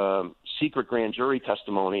secret grand jury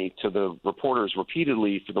testimony to the reporters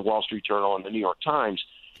repeatedly for the Wall Street Journal and the New York Times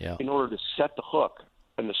in order to set the hook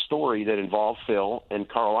and the story that involved Phil and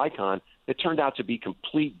Carl Icahn that turned out to be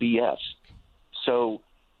complete BS. So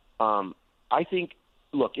I think,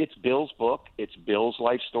 look, it's Bill's book. It's Bill's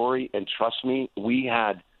life story. And trust me, we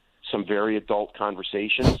had some very adult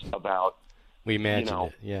conversations about, we imagine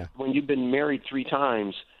it, yeah. When you've been married 3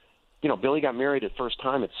 times, Billy got married at first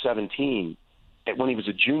time at 17 when he was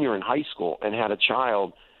a junior in high school and had a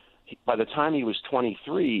child. By the time he was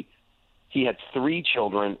 23, he had 3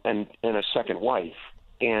 children and a second wife.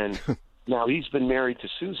 And now he's been married to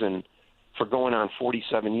Susan for going on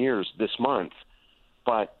 47 years this month.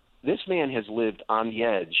 But this man has lived on the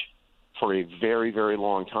edge for a very, very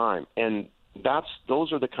long time. And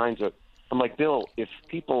those are the kinds of, I'm like, Bill, if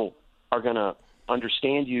people are going to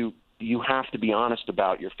understand you, you have to be honest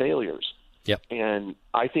about your failures. Yep. And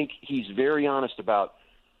I think he's very honest about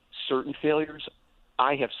certain failures.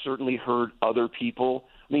 I have certainly heard other people.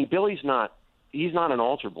 I mean, he's not an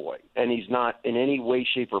altar boy, and he's not in any way,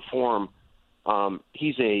 shape, or form.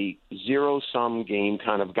 He's a zero-sum game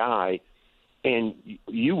kind of guy. And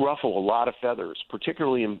you ruffle a lot of feathers,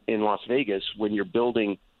 particularly in Las Vegas when you're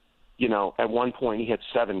building, at one point he had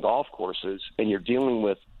 7 golf courses, and you're dealing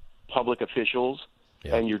with public officials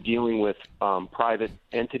and you're dealing with private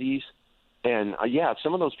entities. And,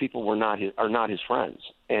 some of those people are not his friends.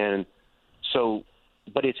 And so,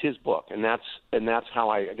 but it's his book. And that's how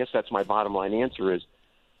I guess that's my bottom line answer is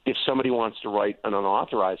if somebody wants to write an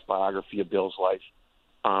unauthorized biography of Bill's life,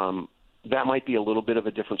 that might be a little bit of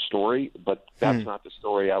a different story, but that's not the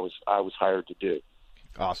story I was hired to do.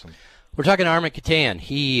 Awesome. We're talking to Armen Keteyian.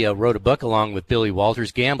 He wrote a book along with Billy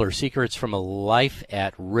Walters, Gambler, Secrets from a Life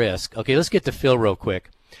at Risk. Okay, let's get to Phil real quick.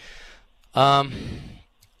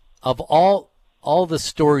 Of all the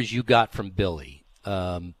stories you got from Billy,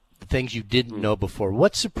 the things you didn't know before,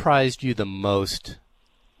 what surprised you the most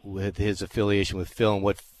with his affiliation with Phil and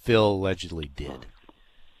what Phil allegedly did?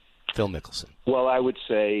 Phil Mickelson. Well, I would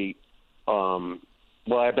say, as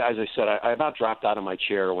I said, I about dropped out of my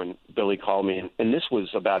chair when Billy called me, and this was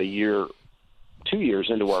about a year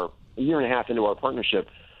and a half into our partnership.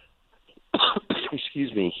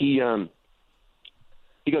 Excuse me. He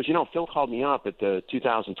goes, Phil called me up at the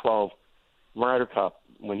 2012 Ryder Cup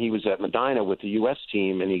when he was at Medina with the U.S.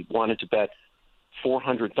 team, and he wanted to bet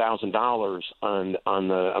 $400,000 on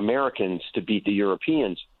the Americans to beat the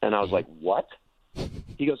Europeans. And I was like, what?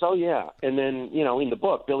 He goes, oh, yeah. And then, in the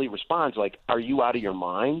book, Billy responds like, are you out of your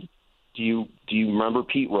mind? Do you remember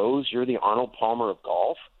Pete Rose? You're the Arnold Palmer of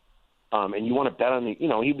golf. And you want to bet on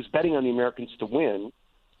he was betting on the Americans to win,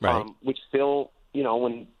 right? Which Phil,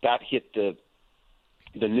 when that hit the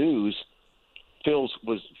news, Phil's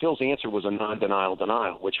answer was a non-denial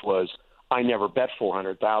denial, which was, I never bet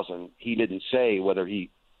 $400,000. He didn't say whether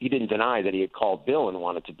he didn't deny that he had called Bill and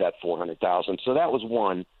wanted to bet $400,000. So that was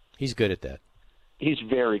one. He's good at that. He's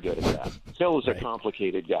very good at that. Phil is a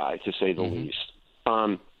complicated guy, to say the least.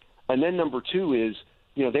 And then number two is,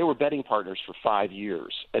 they were betting partners for 5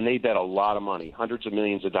 years, and they bet a lot of money, hundreds of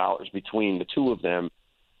millions of dollars between the two of them.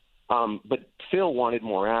 But Phil wanted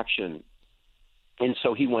more action, and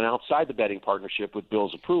so he went outside the betting partnership with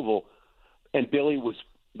Bill's approval, and Billy was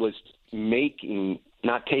making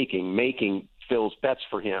Phil's bets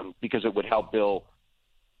for him because it would help Bill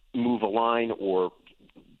move a line or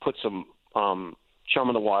put some chum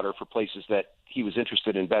in the water for places that he was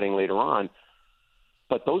interested in betting later on.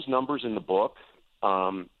 But those numbers in the book,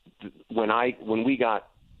 when we got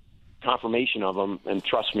confirmation of them, and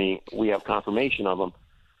trust me, we have confirmation of them,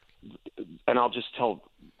 and I'll just tell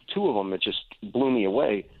two of them that just blew me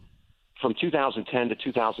away. From 2010 to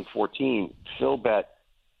 2014, Phil bet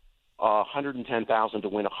 $110,000 to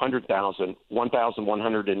win $100,000,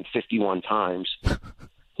 1,151 times.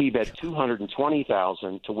 He bet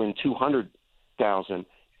 $220,000 to win $200,000,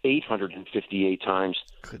 858 times.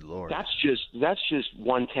 Good Lord. That's just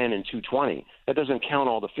 110 and 220. That doesn't count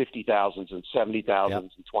all the 50,000s and 70,000s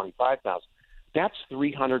and 25,000. That's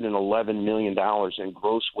 $311 million in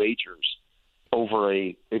gross wagers over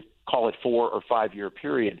call it 4 or 5 year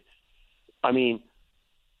period. I mean,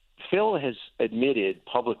 Phil has admitted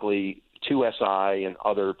publicly to SI and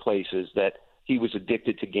other places that he was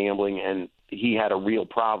addicted to gambling and he had a real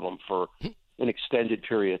problem for an extended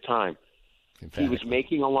period of time. He was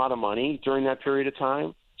making a lot of money during that period of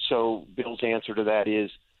time. So Bill's answer to that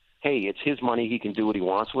is, hey, it's his money. He can do what he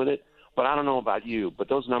wants with it. But I don't know about you, but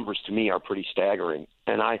those numbers to me are pretty staggering.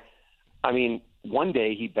 And I mean, one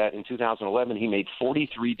day he bet in 2011, he made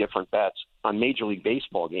 43 different bets on Major League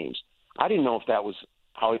Baseball games. I didn't know if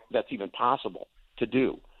that's even possible to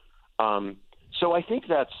do. So I think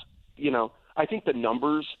that's, I think the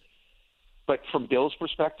numbers, but from Bill's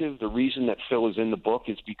perspective, the reason that Phil is in the book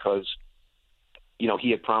is because, he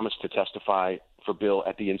had promised to testify for Bill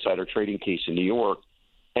at the insider trading case in New York.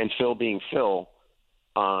 And Phil being Phil,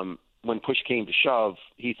 when push came to shove,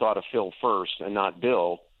 he thought of Phil first and not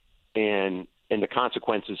Bill. And the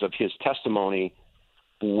consequences of his testimony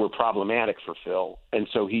were problematic for Phil. And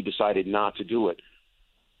so he decided not to do it.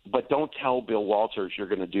 But don't tell Bill Walters you're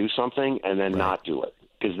going to do something and then not do it.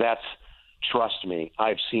 Because trust me,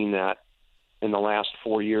 I've seen that in the last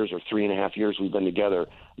 4 years or 3.5 years we've been together.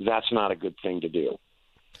 That's not a good thing to do.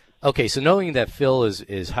 Okay, so knowing that Phil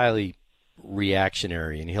is highly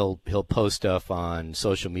reactionary and he'll post stuff on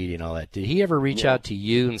social media and all that, did he ever reach out to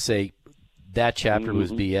you and say that chapter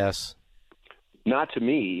was BS? Not to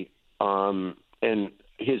me, and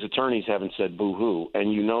his attorneys haven't said boo-hoo.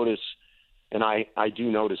 And you notice, and I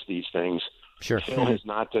do notice these things, Sure. Phil has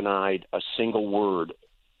not denied a single word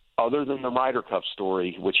other than the Ryder Cup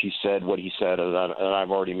story, which he said what he said, and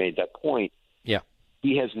I've already made that point. Yeah.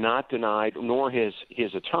 He has not denied, nor his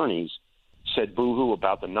attorneys said boo-hoo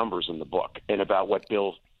about the numbers in the book and about what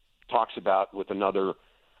Bill talks about with another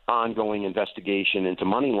ongoing investigation into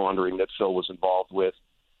money laundering that Phil was involved with,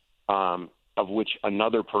 of which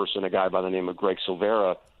another person, a guy by the name of Greg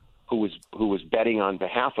Silvera, who was betting on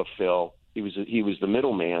behalf of Phil, he was the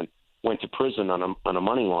middleman, went to prison on a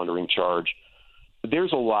money laundering charge.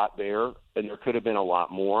 There's a lot there, and there could have been a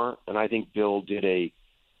lot more. And I think Bill did a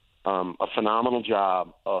phenomenal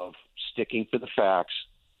job of sticking to the facts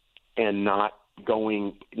and not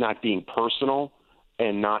not being personal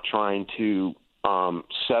and not trying to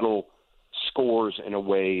settle scores in a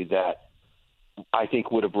way that I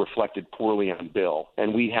think would have reflected poorly on Bill.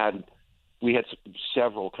 And we had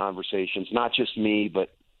several conversations, not just me, but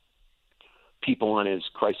people on his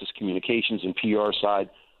crisis communications and PR side,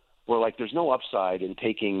 were like, there's no upside in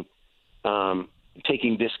taking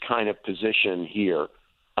this kind of position here,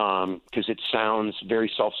 because it sounds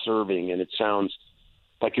very self-serving and it sounds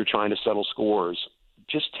like you're trying to settle scores.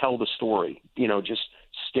 Just tell the story, just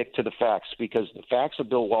stick to the facts, because the facts of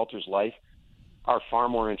Bill Walters' life are far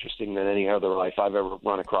more interesting than any other life I've ever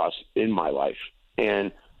run across in my life.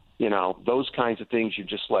 And, those kinds of things, you're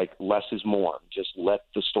just like, less is more. Just let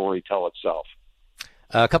the story tell itself.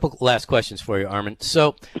 A couple last questions for you, Armen.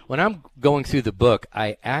 So when I'm going through the book,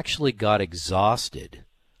 I actually got exhausted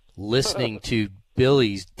listening to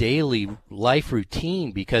Billy's daily life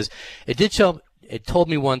routine, because it told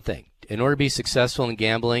me one thing. In order to be successful in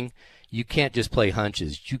gambling, you can't just play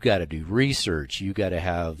hunches. You got to do research. You got to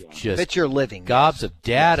have It's your living. gobs of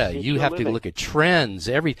data. Yes, you have to look at trends.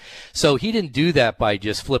 So he didn't do that by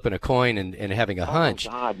just flipping a coin and having a hunch.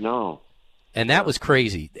 Oh, God, no. And that was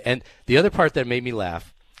crazy. And the other part that made me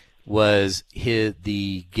laugh was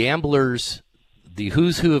the gamblers, the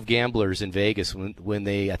who's who of gamblers in Vegas when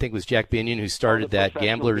I think it was Jack Binion who started that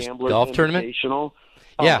gamblers golf tournament. Oh,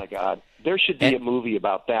 yeah. My God. There should be a movie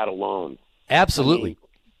about that alone. Absolutely. I mean,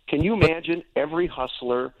 can you imagine every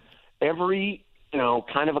hustler, every,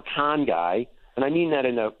 kind of a con guy, and I mean that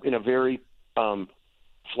in a very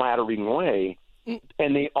flattering way,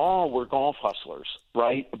 and they all were golf hustlers,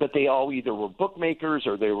 right? But they all either were bookmakers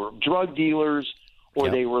or they were drug dealers or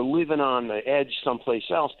they were living on the edge someplace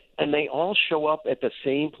else, and they all show up at the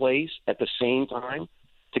same place at the same time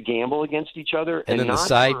to gamble against each other. And then the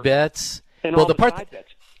side bets. And well, all the side bets.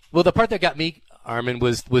 Well, the part that got me, Armen,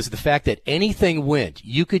 was the fact that anything went.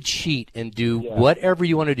 You could cheat and do whatever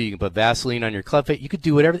you want to do. You can put Vaseline on your club face. You could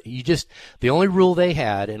do whatever. The only rule they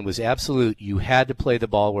had, and was absolute, you had to play the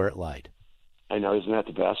ball where it lied. I know, isn't that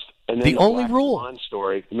the best? And then the only Black rule. Swan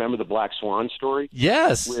story. Remember the Black Swan story?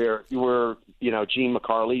 Yes. Where Gene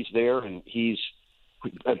McCarley's there, and he's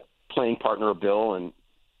a playing partner of Bill, and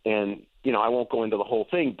I won't go into the whole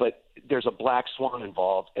thing, but there's a Black Swan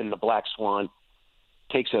involved, and the Black Swan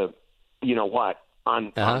takes a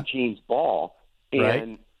on Gene's ball,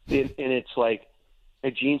 and it's like,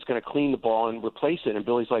 and Gene's going to clean the ball and replace it, and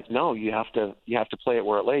Billy's like, no, you have to play it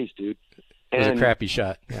where it lays, dude. And it was a crappy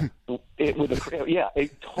shot. A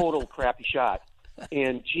total crappy shot.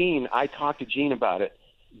 And Gene, I talked to Gene about it.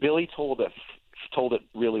 Billy told it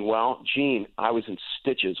really well. Gene, I was in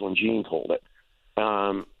stitches when Gene told it.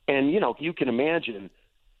 And you can imagine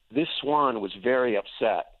this Swan was very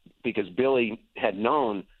upset because Billy had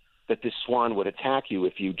known that this Swan would attack you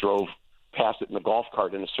if you drove past it in the golf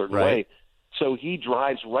cart in a certain way. So he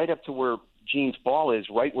drives right up to where Gene's ball is,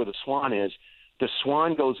 right where the Swan is. The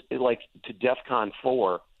Swan goes like to DEFCON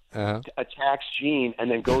 4, attacks Gene, and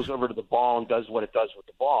then goes over to the ball and does what it does with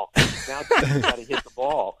the ball. Now Gene's got to hit the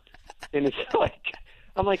ball. And it's like,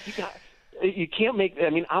 I'm like, you can't make, I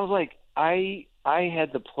mean, I was like, I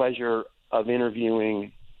had the pleasure of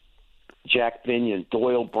interviewing Jack Binion,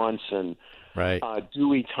 Doyle Brunson,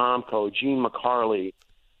 Dewey Tomko, Gene McCarley,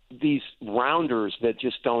 these rounders that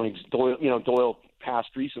just don't Doyle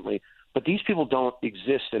passed recently, but these people don't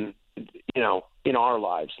exist in our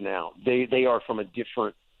lives now. They are from a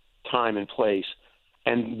different time and place,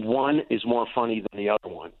 and one is more funny than the other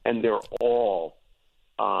one, and they're all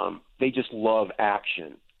they just love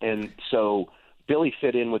action, and so Billy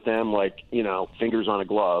fit in with them like fingers on a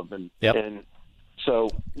glove, and so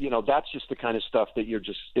that's just the kind of stuff that you're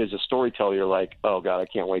just, as a storyteller, you're like, oh God, I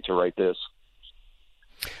can't wait to write this.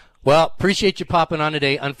 Well, appreciate you popping on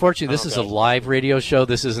today. Unfortunately, this is a live radio show.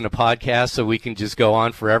 This isn't a podcast, so we can just go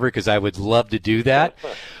on forever because I would love to do that.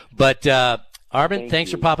 But, Armen,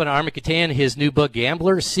 thanks for popping on. Armen Keteyian, his new book,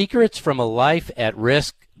 Gambler, Secrets from a Life at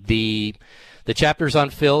Risk. The chapters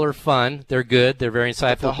on Phil are fun. They're good. They're very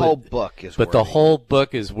insightful. The whole book is worthy. The whole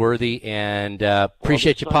book is worthy, and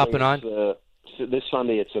appreciate you popping on. This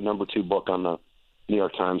Sunday, it's a number 2 book on the New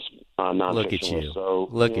York Times nonfiction. Look at you! So,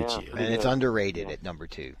 Look at you! And it's underrated at number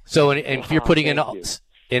 2. So, and if you're putting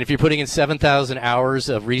in 7,000 hours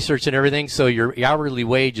of research and everything, so your hourly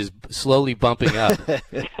wage is slowly bumping up.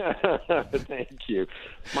 Thank you.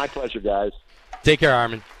 My pleasure, guys. Take care,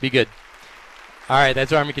 Armen. Be good. All right,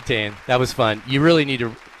 that's Armen Keteyian. That was fun. You really need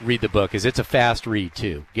to read the book because it's a fast read,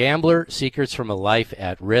 too. Gambler, Secrets from a Life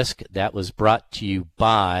at Risk. That was brought to you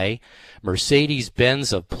by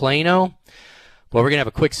Mercedes-Benz of Plano. Well, we're going to have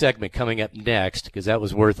a quick segment coming up next because that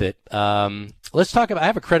was worth it. Let's talk about – I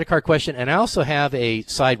have a credit card question, and I also have a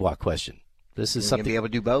sidewalk question. This is something – be able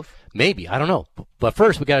to do both? Maybe. I don't know. But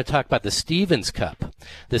first, we got to talk about the Stevens Cup.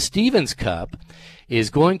 The Stevens Cup is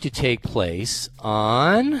going to take place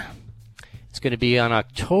on – it's going to be on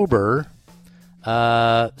October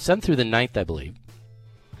 7th through the 9th, I believe.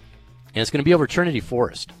 And it's going to be over Trinity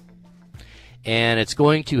Forest. And it's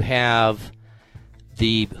going to have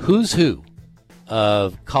the who's who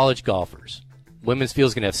of college golfers. Women's field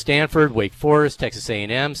is going to have Stanford, Wake Forest, Texas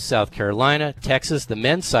A&M, South Carolina, Texas. The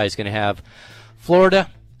men's side is going to have Florida,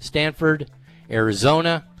 Stanford,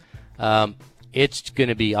 Arizona. It's going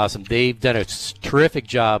to be awesome. They've done a terrific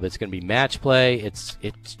job. It's going to be match play. It's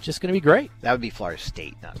just going to be great. That would be Florida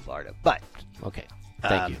State, not Florida. But okay,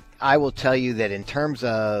 thank you. I will tell you that in terms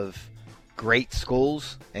of great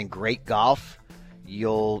schools and great golf,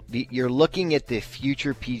 you're looking at the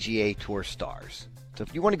future PGA Tour stars. So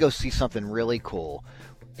if you want to go see something really cool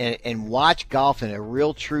and watch golf in a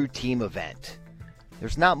real true team event,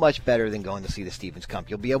 there's not much better than going to see the Stevens Cup.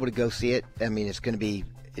 You'll be able to go see it. I mean,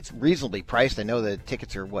 it's reasonably priced. I know the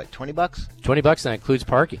tickets are what, $20? $20, and that includes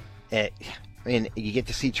parking. I mean, you get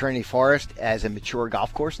to see Trinity Forest as a mature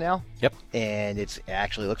golf course now. Yep. And it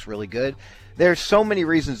actually looks really good. There's so many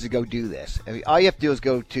reasons to go do this. I mean, all you have to do is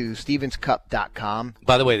go to stevenscup.com.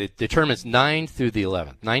 By the way, the tournament's 9th through the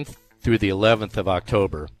 11th of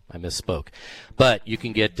October. I misspoke. But you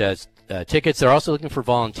can get tickets. They're also looking for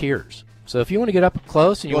volunteers. So if you want to get up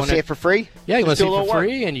close and you want to see it for free, yeah, you want to see it for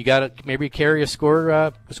free, and you got to maybe carry a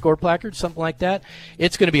score placard, something like that.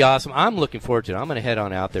 It's going to be awesome. I'm looking forward to it. I'm going to head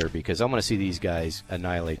on out there because I'm going to see these guys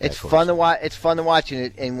annihilate. It's fun to watch. It's fun to watch,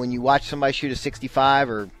 and when you watch somebody shoot a 65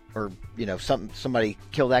 or somebody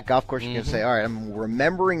kill that golf course, you're going to say, all right, I'm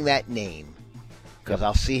remembering that name because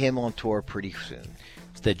I'll see him on tour pretty soon.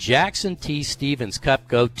 It's the Jackson T. Stevens Cup.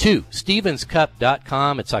 Go to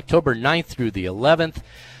stevenscup.com. It's October 9th through the 11th.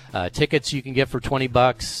 Tickets you can get for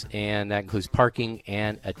 $20, and that includes parking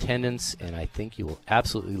and attendance, and I think you will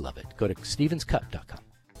absolutely love it. Go to stevenscup.com.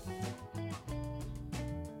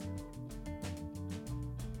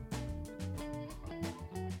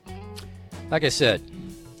 Like I said,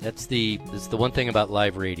 that's the one thing about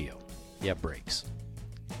live radio. You have breaks.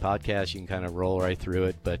 Podcast, you can kind of roll right through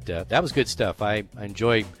it, but that was good stuff. I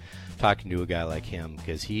enjoy talking to a guy like him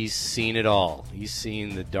because he's seen it all. He's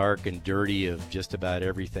seen the dark and dirty of just about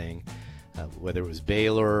everything, whether it was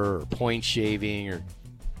Baylor or point shaving or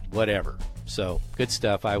whatever. So good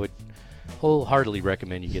stuff. I would wholeheartedly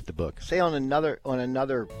recommend you get the book. Say on another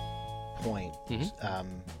point,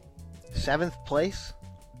 7th place.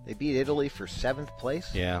 They beat Italy for 7th place.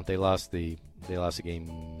 Yeah, they lost the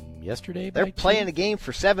game yesterday. They're playing a game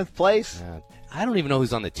for 7th place. I don't even know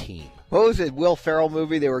who's on the team. What was it? Will Ferrell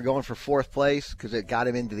movie? They were going for 4th place because it got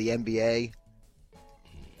him into the NBA.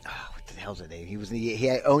 Oh, what the hell's his name? He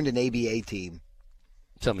owned an ABA team.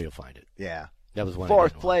 Somebody will find it. Yeah, that was one.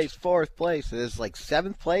 4th place. It is like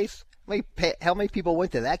 7th place. How many people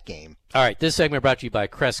went to that game? All right, this segment brought to you by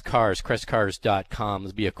Crest Cars. CrestCars.com.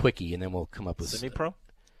 This will be a quickie, and then we'll come up with Sydney Pro.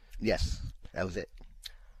 Yes, that was it.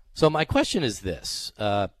 So my question is this,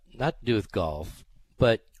 not to do with golf,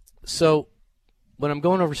 but so when I'm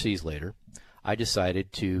going overseas later, I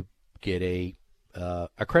decided to get a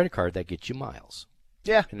credit card that gets you miles.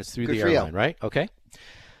 Yeah. And it's through the airline, right? Okay.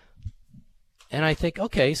 And I think,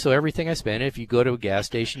 okay, so everything I spend, if you go to a gas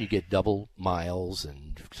station, you get double miles,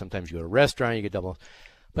 and sometimes you go to a restaurant, you get double.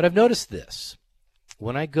 But I've noticed this.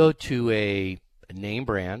 When I go to a name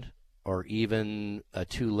brand or even a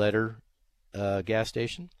 2-letter gas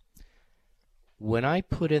station, when I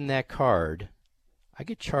put in that card, I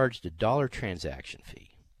get charged a $1 transaction fee.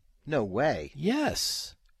 No way.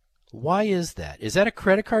 Yes. Why is that? Is that a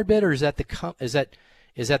credit card bid, or is that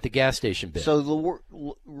the gas station bid? So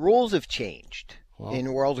the rules have changed in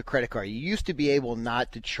the world of credit card. You used to be able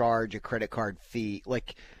not to charge a credit card fee,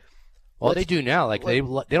 like. Well, they do now. Like they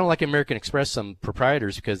don't like American Express, some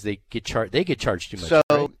proprietors, because they get charged too much. So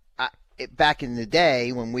right? Back in the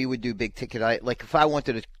day when we would do big ticket, like if I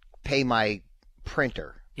wanted to pay my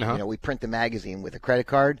printer. We print the magazine with a credit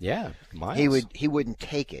card. Yeah, miles. He wouldn't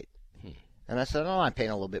take it, and I said, "Oh, I'm paying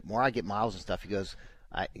a little bit more. I get miles and stuff." He goes,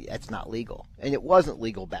 "That's not legal," and it wasn't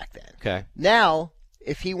legal back then. Okay. Now,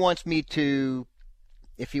 if he wants me to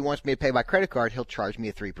pay by credit card, he'll charge me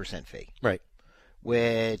a 3% fee. Right.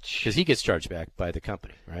 Which because he gets charged back by the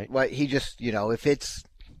company, right? Well, he just if it's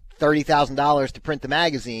 $30,000 to print the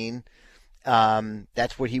magazine,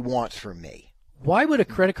 that's what he wants from me. Why would a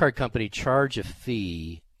credit card company charge a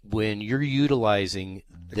fee when you're utilizing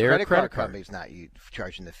The credit card company's not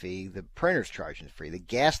charging the fee. The printer's charging the fee. The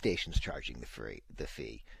gas station's charging the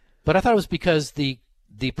fee. But I thought it was because the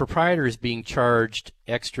proprietor is being charged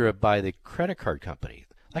extra by the credit card company.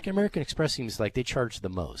 Like American Express seems like they charge the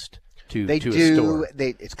most to a store.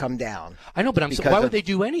 It's come down. I know, but why would they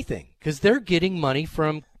do anything? Because they're getting money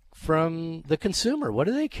from the consumer. What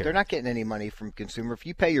do they care? They're not getting any money from consumer. If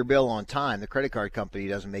you pay your bill on time, the credit card company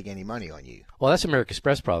doesn't make any money on you. Well, that's American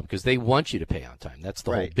Express problem because they want you to pay on time. That's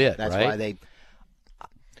the whole bit, That's right? why they.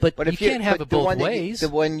 But you can't have it both ways. The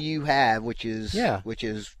one you have, which is, if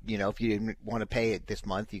you didn't want to pay it this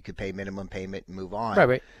month, you could pay minimum payment and move on.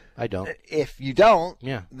 Right. I don't. If you don't,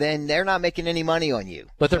 then they're not making any money on you.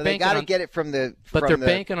 But they got to get it from the. But they're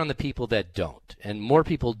banking on the people that don't, and more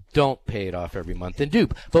people don't pay it off every month than do.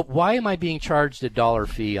 But why am I being charged $1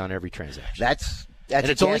 fee on every transaction? That's and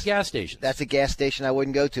it's only gas stations. That's a gas station I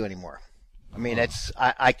wouldn't go to anymore. I mean,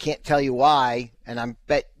 I can't tell you why, and I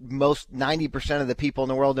bet most 90% of the people in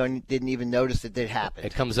the world didn't even notice that it happened.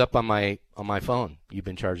 It comes up on my phone. You've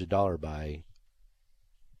been charged $1 by,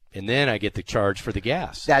 and then I get the charge for the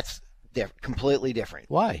gas. That's completely different.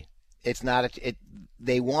 Why? It's not.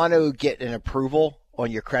 They want to get an approval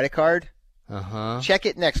on your credit card. Check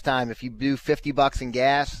it next time. If you do $50 in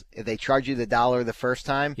gas, if they charge you the $1 the first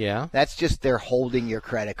time, that's just they're holding your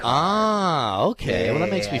credit card. Ah, okay. Well, that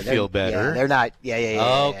makes me feel better. Yeah, they're not.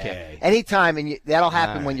 Okay. Anytime, and that'll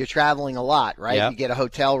happen when you're traveling a lot, right? Yep. You get a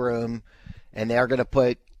hotel room, and they're going to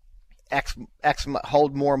put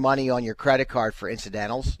hold more money on your credit card for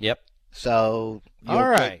incidentals. Yep. So. All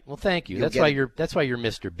right. Well, thank you. That's why you're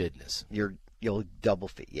Mr. Business. You'll double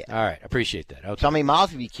fee. Yeah. All right. Appreciate that. Okay. So how many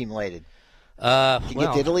miles have you accumulated? Can you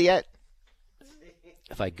get to Italy yet?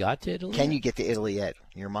 If I got to Italy? Can you get to Italy yet?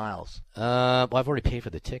 Your miles? Well, I've already paid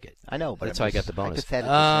for the ticket. I know, but that's how I got the bonus.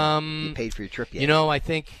 You paid for your trip yet? I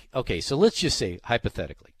think, okay, so let's just say,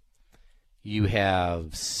 hypothetically, you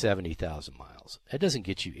have 70,000 miles. It doesn't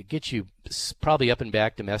get you, it gets you probably up and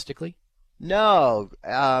back domestically? No.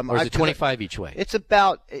 Or is it 25 each way? It's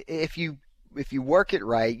about, if you work it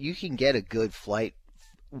right, you can get a good flight,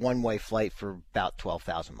 one-way flight for about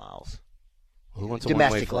 12,000 miles. Who wants a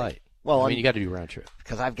one-way flight? Well, you got to do round trip.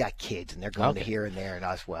 Because I've got kids, and they're going to here and there, and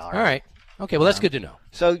as well. All right. Okay, well, that's good to know.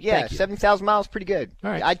 So, 70,000 miles, pretty good. All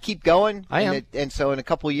right. I'd keep going. I am. And so in a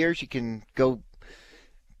couple of years, you can go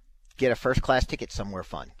get a first-class ticket somewhere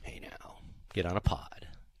fun. Hey, now. Get on a pod.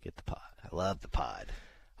 Get the pod. I love the pod.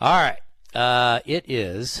 All right. It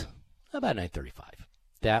is about 9:35.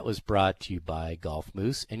 That was brought to you by Golf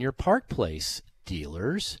Moose and your Park Place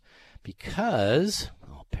dealers because,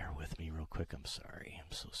 bear with me real quick. I'm sorry.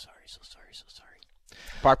 I'm so sorry.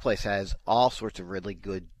 Park Place has all sorts of really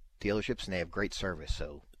good dealerships, and they have great service.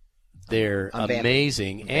 So they're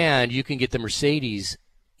amazing. And you can get the Mercedes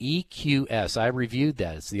EQS. I reviewed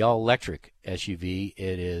that. It's the all-electric SUV.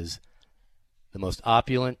 It is the most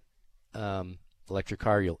opulent electric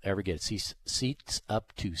car you'll ever get. It seats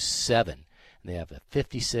up to 7. And they have a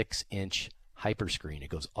 56-inch hyperscreen. It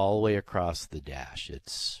goes all the way across the dash.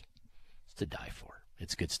 It's to die for.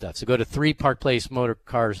 It's good stuff. So go to 3 Park Place Motor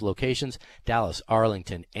Cars locations, Dallas,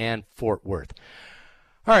 Arlington, and Fort Worth.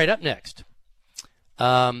 All right, up next.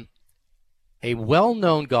 A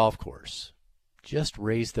well-known golf course just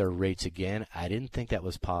raised their rates again. I didn't think that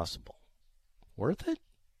was possible. Worth it?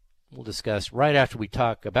 We'll discuss right after we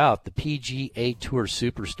talk about the PGA Tour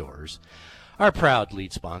Superstores. Our proud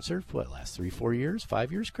lead sponsor for last 3-4 years,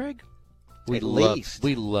 5 years, Craig? We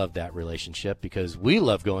love that relationship because we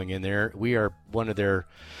love going in there. We are one of their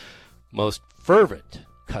most fervent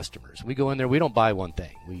customers. We go in there, we don't buy one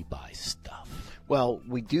thing. We buy stuff. Well,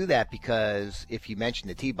 we do that because if you mention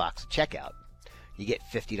the TeeBox checkout, you get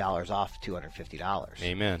 $50 off $250.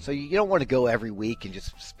 Amen. So you don't want to go every week and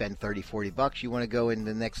just spend $30-$40. You want to go in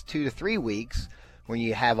the next 2 to 3 weeks when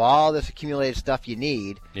you have all this accumulated stuff you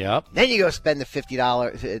need. Yep. Then you go spend the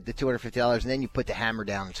 $50, the $250, and then you put the hammer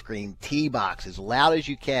down and scream TeeBox as loud as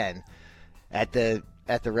you can at the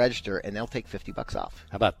register, and they'll take $50 off.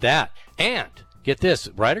 How about that? And get this,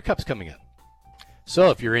 Ryder Cup's coming up.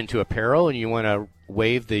 So if you're into apparel and you want to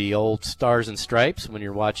wave the old stars and stripes when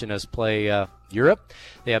you're watching us play Europe,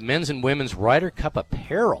 they have men's and women's Ryder Cup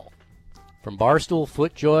apparel from Barstool,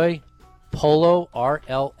 FootJoy, Polo,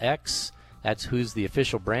 RLX. That's who's the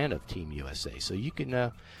official brand of Team USA. So you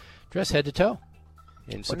can dress head to toe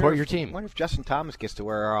and support your team. I wonder if Justin Thomas gets to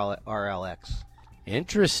wear RLX.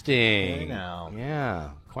 Interesting. I know.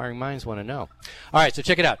 Yeah. Inquiring minds want to know. All right, so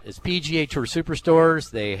check it out. It's PGA Tour Superstores.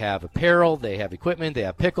 They have apparel. They have equipment. They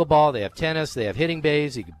have pickleball. They have tennis. They have hitting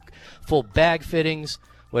bays. Full bag fittings.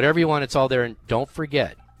 Whatever you want, it's all there. And don't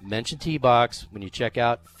forget, mention TeeBox when you check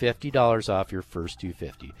out. $50 off your first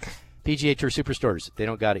 $250. PGA Tour Superstores. If they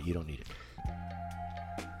don't got it, you don't need it.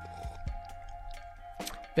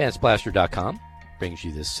 Vansplaster.com brings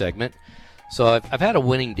you this segment. So I've had a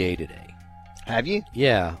winning day today. Have you?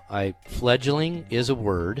 Yeah. Fledgling is a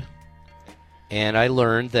word. And I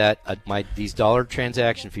learned that these dollar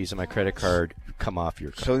transaction fees on my credit card come off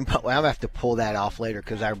your card. So I'm going to have to pull that off later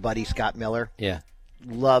because our buddy Scott Miller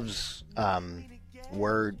loves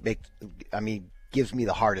gives me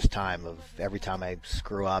the hardest time of every time I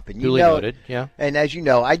screw up. And Duly noted, yeah. And as you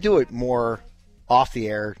know, I do it more off the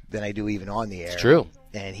air than I do even on the air. It's true.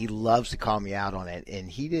 And he loves to call me out on it.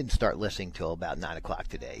 And he didn't start listening till about 9 o'clock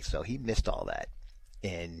today, so he missed all that.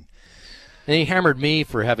 And he hammered me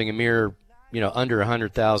for having a mere, under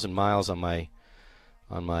 100,000 miles on my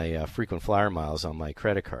frequent flyer miles on my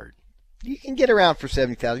credit card. You can get around for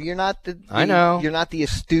 70,000. You're not I know. You're not the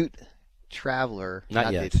astute traveler.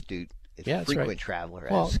 Not yet. The astute. It's yeah, frequent right. traveler,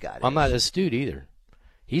 well, as Scott is. I'm not astute either.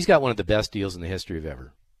 He's got one of the best deals in the history of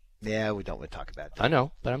ever. Yeah, we don't want to talk about that. I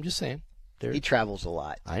know, but I'm just saying. He travels a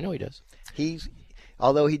lot. I know he does.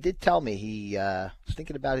 Although he did tell me he was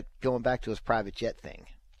thinking about it going back to his private jet thing.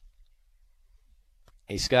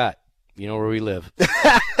 Hey, Scott, you know where we live.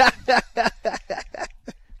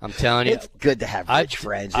 I'm telling you. It's good to have rich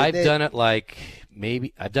friends. I've done it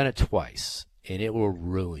I've done it twice, and it will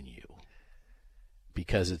ruin you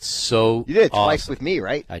because it's so You did it awesome. twice with me,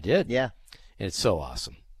 right? I did. Yeah. And it's so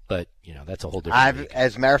awesome. But, that's a whole different league.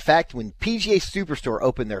 As a matter of fact, when PGA Superstore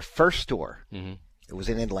opened their first store, it was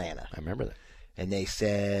in Atlanta. I remember that. And they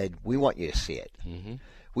said, we want you to see it. Mm-hmm.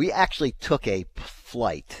 We actually took a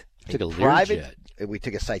flight. Took a Learjet. We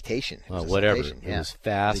took a Citation. Well, whatever. Citation. It was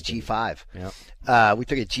fast. The G5. Yeah. We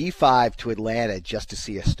took a G5 to Atlanta just to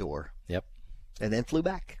see a store. Yep. And then flew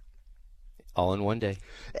back. All in one day.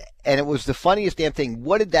 And it was the funniest damn thing.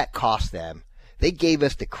 What did that cost them? They gave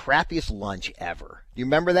us the crappiest lunch ever. You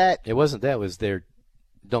remember that? It wasn't that. It was their,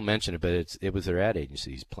 don't mention it, but it was their ad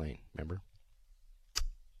agency's plane, remember?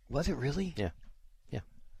 Was it really? Yeah. Yeah.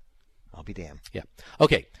 I'll be damned. Yeah.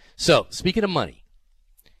 Okay, so speaking of money,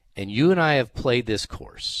 and you and I have played this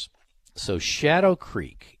course. So Shadow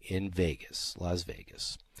Creek in Vegas, Las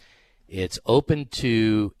Vegas, it's open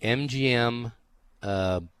to MGM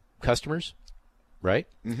customers, right?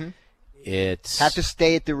 Mm-hmm. It's have to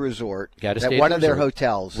stay at the resort. Got to stay at at one the of their resort.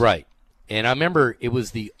 hotels. Right. And I remember it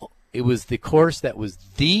was the course that was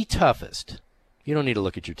the toughest. You don't need to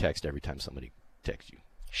look at your text every time somebody texts you.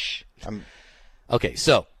 Shh. Okay,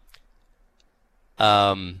 so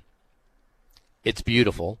it's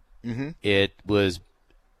beautiful. Mm-hmm. It was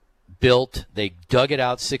built. They dug it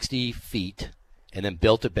out 60 feet and then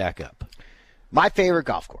built it back up. My favorite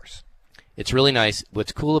golf course. It's really nice.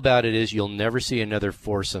 What's cool about it is you'll never see another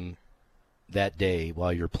foursome that day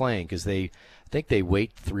while you're playing because I think they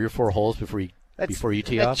wait 3 or 4 holes before you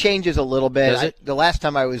tee off. That changes a little bit. Does it? The last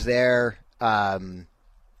time I was there, a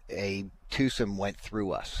twosome went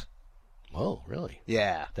through us. Oh, really?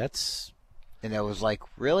 Yeah. And I was like,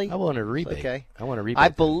 really? I want a rebate. Okay. I want a rebate. I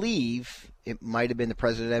believe it might have been the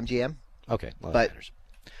president of MGM. Okay. Well, that matters.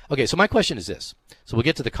 Okay, so my question is this. So we'll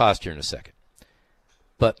get to the cost here in a second.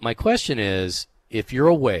 But my question is, if you're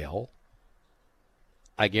a whale,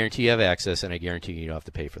 I guarantee you have access, and I guarantee you don't have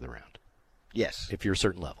to pay for the round. Yes. If you're a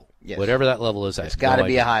certain level. Yes. Whatever that level is, it's got to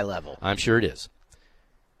be a high level. I'm sure it is.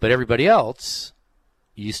 But everybody else,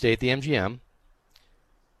 you stay at the MGM,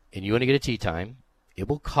 and you want to get a tee time, it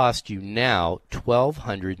will cost you now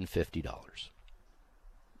 $1,250.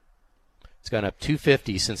 It's gone up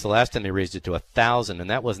 $250 since the last time they raised it to $1,000, and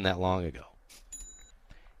that wasn't that long ago.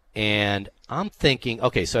 And I'm thinking,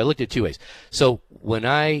 okay, so I looked at 2 ways. So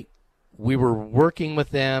when we were working with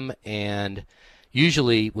them, and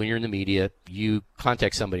usually when you're in the media, you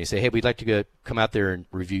contact somebody and say, hey, we'd like to come out there and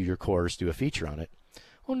review your course, do a feature on it.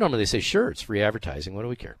 Well, normally they say, sure, it's free advertising. What do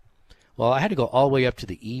we care? Well, I had to go all the way up to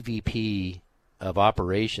the EVP of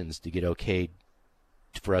operations to get okayed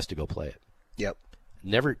for us to go play it. Yep.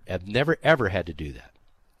 I've never, ever had to do that.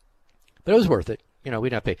 But it was worth it. We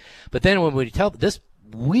didn't have to pay. But then when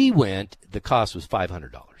we went, the cost was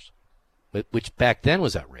 $500, which back then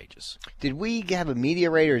was outrageous. Did we have a media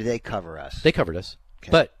rate, or did they cover us? They covered us. Okay.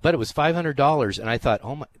 But it was $500, and I thought,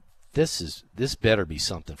 oh my, this better be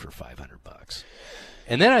something for $500.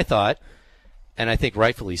 And then I thought, and I think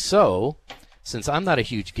rightfully so, since I'm not a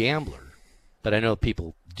huge gambler, but I know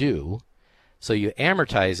people do, so you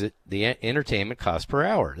amortize it, the entertainment cost per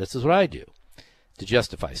hour. This is what I do to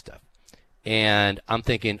justify stuff. And I'm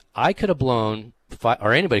thinking I could have blown,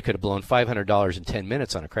 or anybody could have blown $500 in 10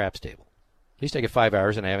 minutes on a craps table. At least I get 5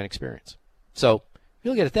 hours and I have an experience. So if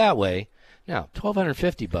you look at it that way, Now,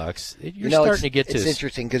 $1,250. You're starting to get to it's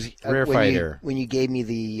interesting because when you gave me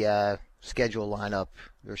the schedule lineup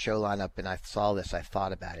or show lineup, and I saw this, I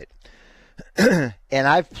thought about it. And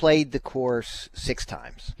I've played the course 6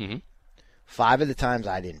 times. Mm-hmm. 5 of the times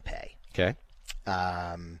I didn't pay. Okay.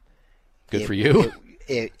 Good for you.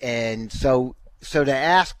 And so to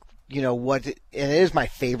ask, and it is my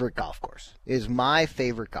favorite golf course. It is my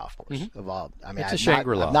favorite golf course of all. I mean, it's a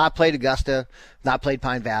Shangri-La. I've not played Augusta, not played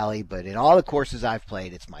Pine Valley, but in all the courses I've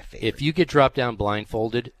played, it's my favorite. If you get dropped down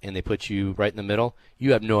blindfolded and they put you right in the middle,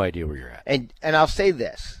 you have no idea where you're at. And I'll say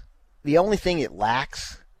this. The only thing it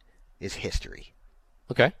lacks is history.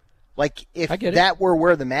 Okay. Like, if that were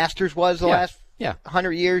where the Masters was the last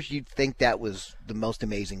 100 years, you'd think that was the most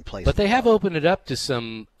amazing place. But they have opened it up to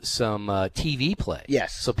some TV play.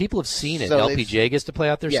 Yes. So people have seen it. So LPGA gets to play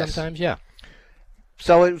out there sometimes, yeah.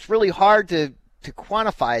 So it's really hard to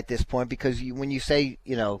quantify at this point because when you say,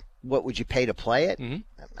 what would you pay to play it?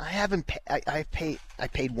 Mm-hmm. I haven't. I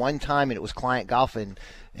paid one time and it was client golf and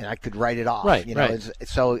I could write it off. Right.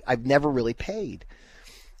 So I've never really paid.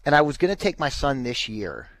 And I was going to take my son this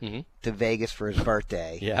year to Vegas for his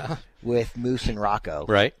birthday. Yeah. With Moose and Rocco.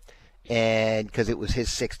 Right. And because it was his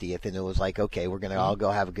 60th, and it was like, okay, we're going to all go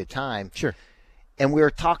have a good time. Sure. And we were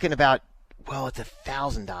talking about, well, it's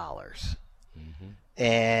 $1,000.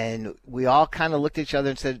 And we all kind of looked at each other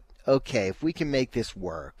and said, okay, if we can make this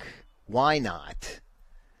work, why not?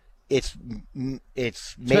 It's especially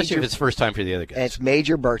major, if it's first time for the other guys. And it's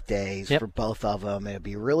major birthdays for both of them, and it'd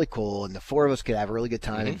be really cool. And the 4 of us could have a really good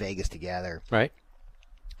time in Vegas together. Right.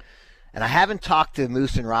 And I haven't talked to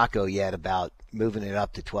Moose and Rocco yet about moving it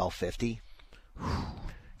up to $1,250.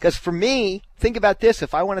 Because for me, think about this: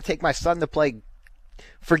 if I want to take my son to play,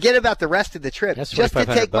 forget about the rest of the trip. That's just to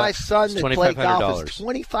take my son to play golf is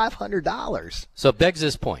 $2,500. So it begs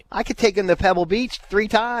this point. I could take him to Pebble Beach 3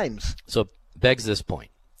 times. So begs this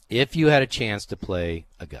point. If you had a chance to play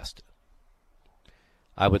Augusta,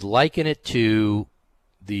 I would liken it to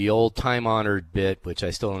the old time-honored bit, which I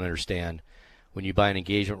still don't understand. When you buy an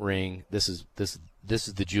engagement ring, this is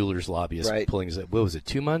the jeweler's lobbyist pulling his. What was it?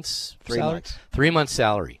 2 months? 3 salary? months. 3 months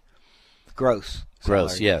salary. Gross.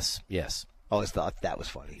 Gross. Salary. Yes. I always thought that was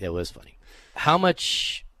funny. It was funny. How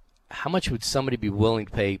much would somebody be willing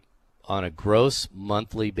to pay on a gross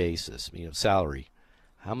monthly basis? Salary.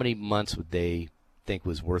 How many months would they think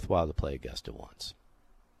was worthwhile to play Augusta once?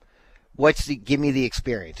 Give me the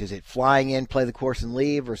experience. Is it flying in, play the course and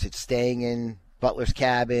leave, or is it staying in Butler's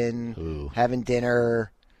cabin, having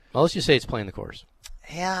dinner? Well, let's just say it's playing the course.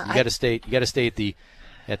 Yeah, you got to stay. You got to stay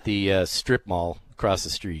at the strip mall across the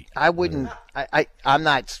street. I wouldn't. I'm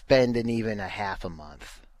not spending even a half a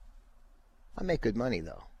month. I make good money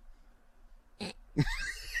though.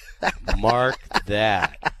 Mark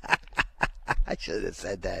that. I should have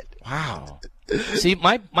said that. Wow. See,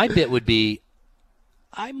 my bit would be,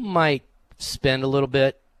 I might spend a little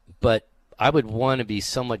bit, but I would want to be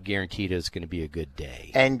somewhat guaranteed it's going to be a good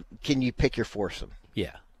day. And can you pick your foursome?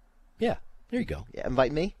 Yeah. There you go. Yeah,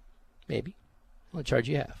 invite me. Maybe. I'll charge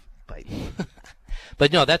you half. Invite me.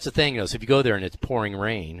 But no, that's the thing. So if you go there and it's pouring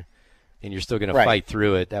rain, and you're still going to fight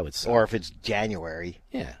through it, that would suck. Or if it's January.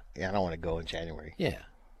 Yeah. Yeah, I don't want to go in January. Yeah.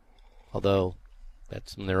 Although,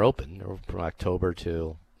 that's when they're open. They're open from October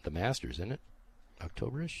till the Masters, isn't it?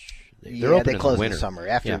 October-ish? They're open they close in the winter. In the summer.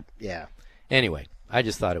 After, yeah. Anyway, I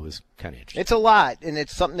just thought it was kind of interesting. It's a lot, and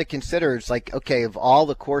it's something to consider. It's like, okay, of all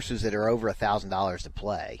the courses that are over $1,000 to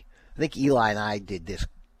play, I think Eli and I did this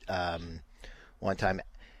one time.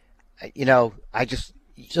 I just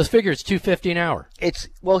figure it's $250 an hour.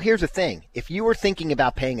 Well, here's the thing: if you were thinking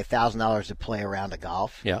about paying $1,000 to play a round of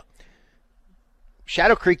golf,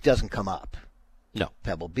 Shadow Creek doesn't come up. No.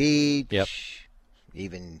 Pebble Beach. Yep.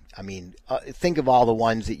 Even, think of all the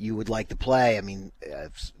ones that you would like to play.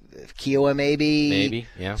 Kiowa maybe,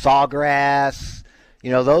 yeah. Sawgrass.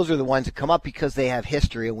 Those are the ones that come up because they have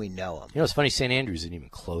history and we know them. It's funny. St. Andrews isn't even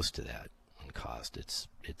close to that on cost. It's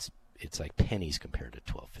like pennies compared to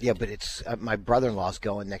 $1,250. Yeah, but it's my brother-in-law's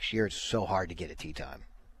going next year. It's so hard to get a tee time.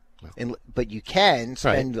 But you can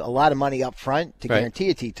spend a lot of money up front to guarantee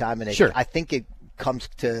a tee time, and I think it comes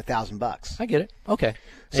to $1,000. I get it. Okay.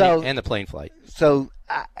 So and the plane flight. So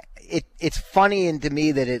it's funny and to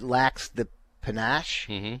me that it lacks the panache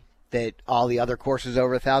that all the other courses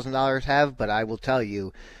over $1,000 have. But I will tell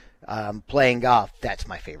you, playing golf, that's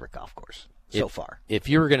my favorite golf course so far. If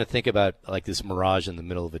you were going to think about like this mirage in the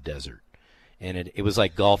middle of a desert, and it was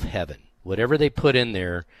like golf heaven, whatever they put in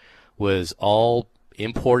there was all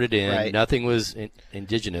imported in. Right. Nothing was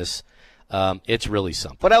indigenous. It's really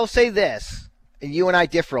something. But I will say this, and you and I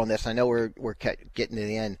differ on this. I know we're getting to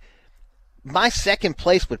the end. my second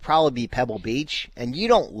place would probably be Pebble Beach, and you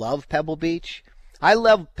don't love Pebble Beach. I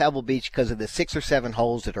love Pebble Beach because of the 6 or 7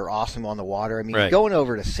 holes that are awesome on the water. I mean, Right. going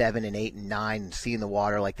over to 7 and 8 and 9 and seeing the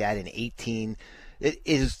water like that in 18 it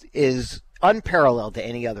is unparalleled to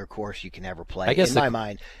any other course you can ever play, I guess in my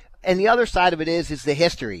mind. And the other side of it is the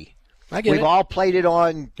history. I get We've it. all played it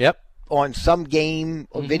on Yep. on some game,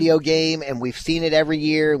 or video game, and we've seen it every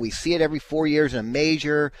year. We see it every 4 years in a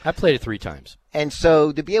major. I played it 3 times. And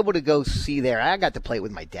so to be able to go see there, I got to play it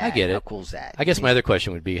with my dad. I get it. How cool is that? I guess my other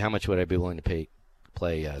question would be, how much would I be willing to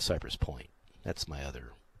play Cypress Point? That's my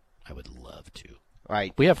other. I would love to.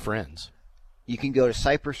 Right. We have friends. You can go to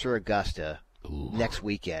Cypress or Augusta Ooh. next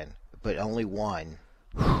weekend, but only one.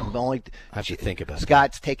 I have to think about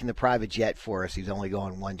Scott's taking the private jet for us. He's only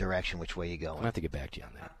going one direction. Which way you going? I'll have to get back to you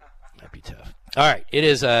on that. That'd be tough. All right. It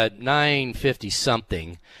is 9:50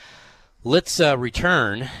 something. Let's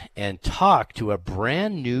return and talk to a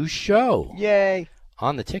brand new show. Yay.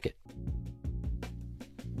 On the ticket.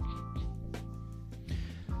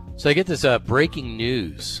 So I get this breaking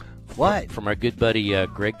news. What? From our good buddy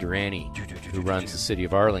Greg Durante, who runs the city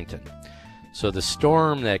of Arlington. So the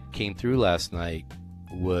storm that came through last night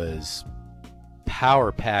was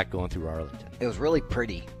power packed going through Arlington. It was really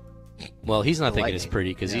pretty. Well, he's not The thinking it's lightning.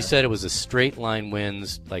 pretty because he said it was a straight line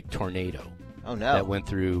winds like tornado. Oh, no. That went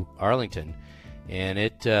through Arlington.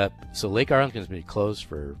 And so Lake Arlington's been closed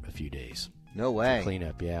for a few days. No way. For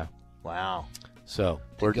cleanup, yeah. Wow. So,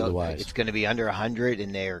 word to the wise. It's going to be under 100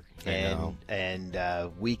 in there I know.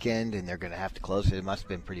 and weekend, and they're going to have to close it. It must have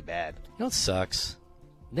been pretty bad. You know what sucks?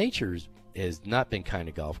 Nature has not been kind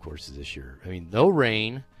to golf courses this year. I mean, no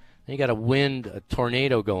rain. Then you got a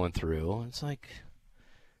tornado going through. It's like,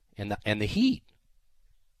 and the heat.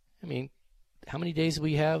 I mean, how many days do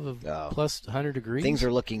we have of plus 100 degrees? Things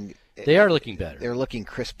are looking. They are looking better. They're looking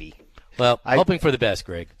crispy. Well, hoping for the best,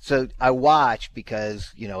 Greg. So I watch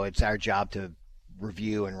because it's our job to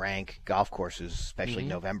review and rank golf courses, especially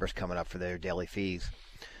November's coming up for their daily fees.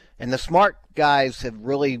 And the smart guys have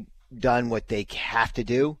really done what they have to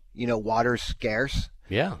do. Water's scarce.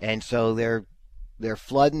 Yeah. And so they're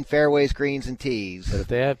flooding fairways, greens, and tees.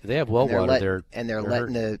 But if they have well water,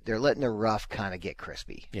 they're letting the rough kind of get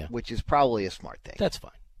crispy. Yeah. Which is probably a smart thing. That's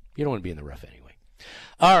fine. You don't want to be in the rough anyway.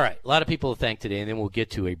 All right, a lot of people to thank today, and then we'll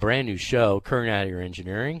get to a brand new show. Kern out here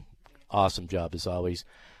engineering, awesome job as always.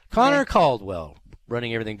 Connor Caldwell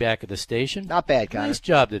running everything back at the station. Not bad, Connor. Nice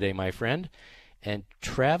job today, my friend. And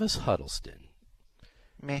Travis Huddleston,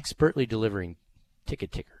 expertly delivering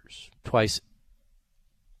ticket tickers twice.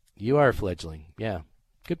 You are a fledgling, yeah.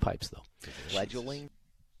 Good pipes though. Fledgling.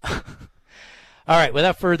 All right,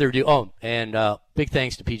 without further ado, and big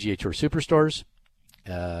thanks to PGA Tour Superstores.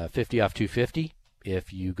 50 off 250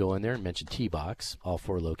 if you go in there and mention TeeBox, all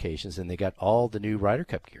 4 locations, and they got all the new Ryder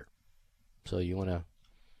Cup gear. So you want to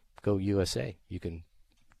go USA, you can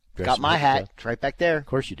dress Got my hat. It's right back there. Of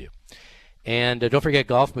course you do. And don't forget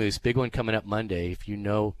Golf Moose, big one coming up Monday. If you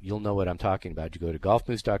know, you'll know what I'm talking about. You go to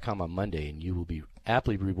golfmoose.com on Monday, and you will be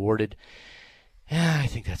aptly rewarded. I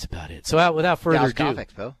think that's about it. So without further Dallas ado, Golf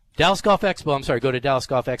Expo. Dallas Golf Expo. I'm sorry. Go to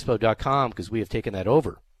dallasgolfexpo.com because we have taken that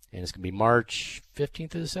over, and it's going to be March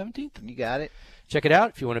 15th to the 17th. You got it. Check it out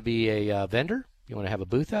if you want to be a vendor. You want to have a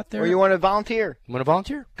booth out there, Or you want to volunteer. You want to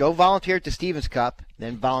volunteer? Go volunteer at the Stevens Cup,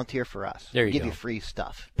 then volunteer for us. There you Give go. you free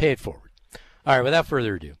stuff. Pay it forward. All right. Without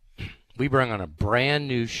further ado, we bring on a brand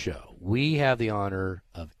new show. We have the honor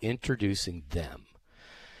of introducing them.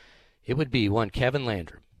 It would be one Kevin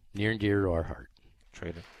Landrum, near and dear to our heart.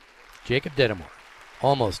 Trader. Jacob Dedamore,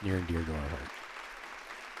 almost near and dear to our heart.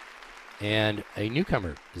 And a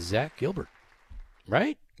newcomer, Zach Gilbert.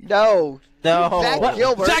 Right? No. What?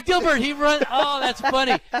 Gilbert. Zach Gilbert. He run. Oh, that's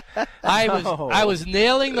funny. I was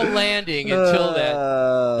nailing the landing until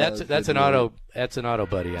that. That's an auto. That's an auto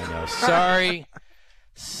buddy. I know. Sorry.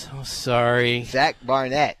 So sorry. Zach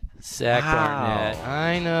Barnett. Zach Arnett.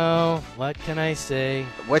 I know. What can I say?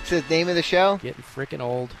 What's the name of the show? Getting freaking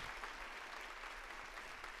old.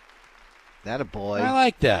 That a boy. I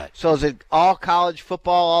like that. So is it all college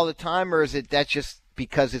football all the time, or is it that's just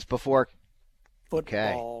because it's before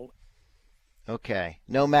football? Okay.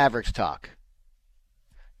 No Mavericks talk.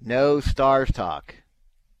 No Stars talk.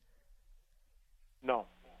 No.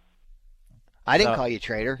 I didn't call you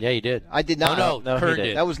traitor. Yeah, you did. I did not. Oh, no, Kern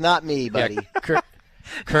did. That was not me, buddy. Yeah,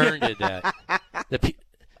 Kern did that.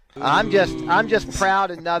 I'm just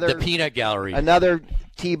proud the peanut gallery. Another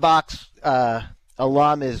TeeBox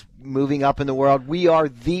alum is moving up in the world. We are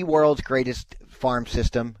the world's greatest farm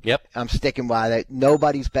system. Yep. I'm sticking by that.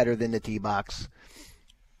 Nobody's better than the TeeBox.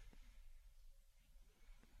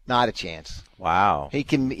 Not a chance. Wow.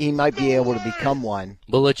 He might be able to become one.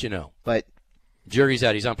 We'll let you know. But jury's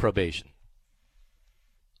out. He's on probation.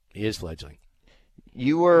 He is fledgling.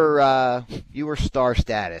 You were star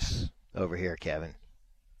status over here, Kevin.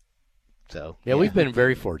 So yeah, we've been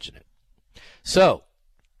very fortunate. So,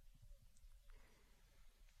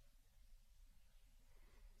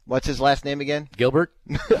 what's his last name again? Gilbert.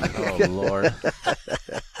 Oh Lord.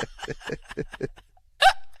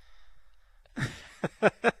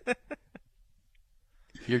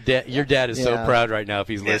 Your dad is so proud right now if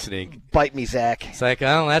he's listening. Bite me, Zach. It's like,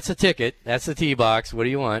 oh, that's a ticket. That's the TeeBox. What do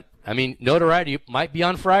you want? I mean, notoriety might be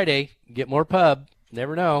on Friday. Get more pub.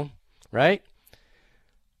 Never know, right?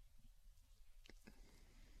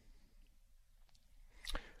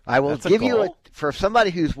 I will give you for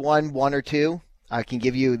somebody who's won one or two. I can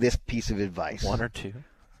give you this piece of advice. One or two.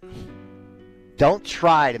 Don't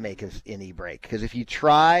try to make an e-brake, because if you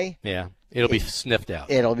try, it'll be sniffed out.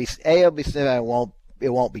 It'll be sniffed out. It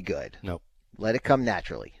won't be good. Nope. Let it come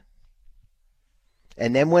naturally.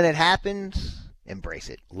 And then when it happens, embrace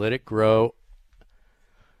it. Let it grow.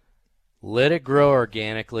 Let it grow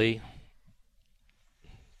organically.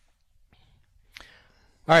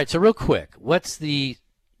 All right, so real quick, what's the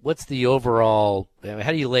overall,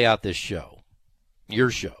 how do you lay out this show? Your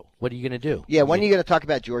show. What are you going to do? Yeah, when are you going to talk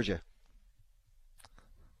about Georgia?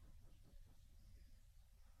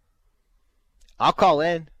 I'll call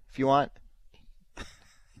in if you want.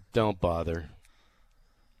 Don't bother.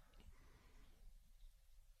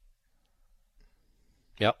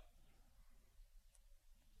 Yep.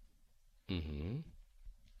 Mm-hmm.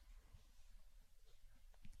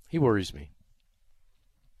 He worries me.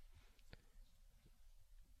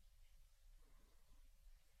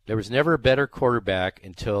 There was never a better quarterback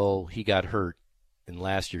until he got hurt in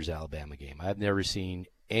last year's Alabama game. I've never seen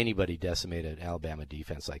anybody decimate an Alabama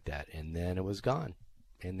defense like that, and then it was gone.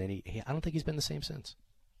 And then I don't think he's been the same since.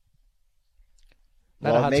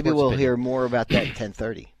 Well, maybe we'll hear more about that at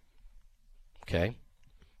 10:30. Okay.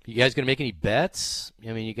 You guys going to make any bets?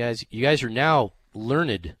 I mean, you guys are now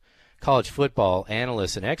learned college football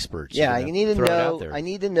analysts and experts. Yeah, I need to know. I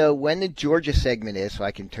need to know when the Georgia segment is so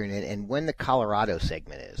I can turn in, and when the Colorado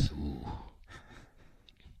segment is. Ooh.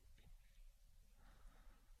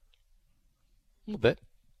 A little bit.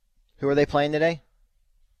 Who are they playing today?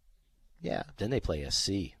 Yeah. Then they play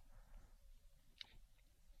SC.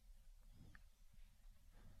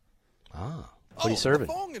 Ah. What are you serving?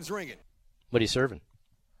 The phone is ringing. What are you serving?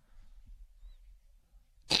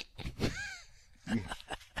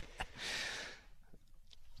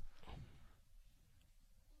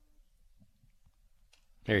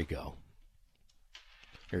 There you go.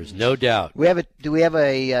 There's no doubt. Do we have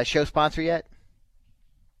a show sponsor yet?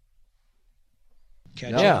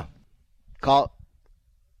 No. Yeah. Call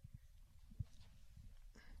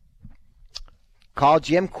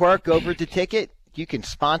Jim Quirk over to Ticket. You can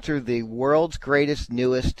sponsor the world's greatest,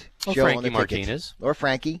 newest show Frankie on the Martinez. tickets. Or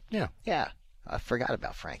Frankie. Yeah. Yeah. I forgot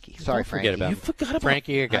about Frankie. Sorry, Frankie. You forgot about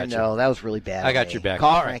Frankie. I got you. I know. That was really bad. I got your back.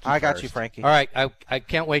 Call Frankie I got first. you, Frankie. All right. I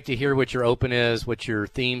can't wait to hear what your open is, what your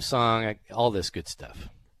theme song, all this good stuff.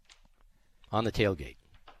 On the tailgate.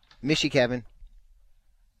 Miss you, Kevin.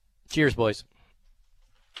 Cheers, boys.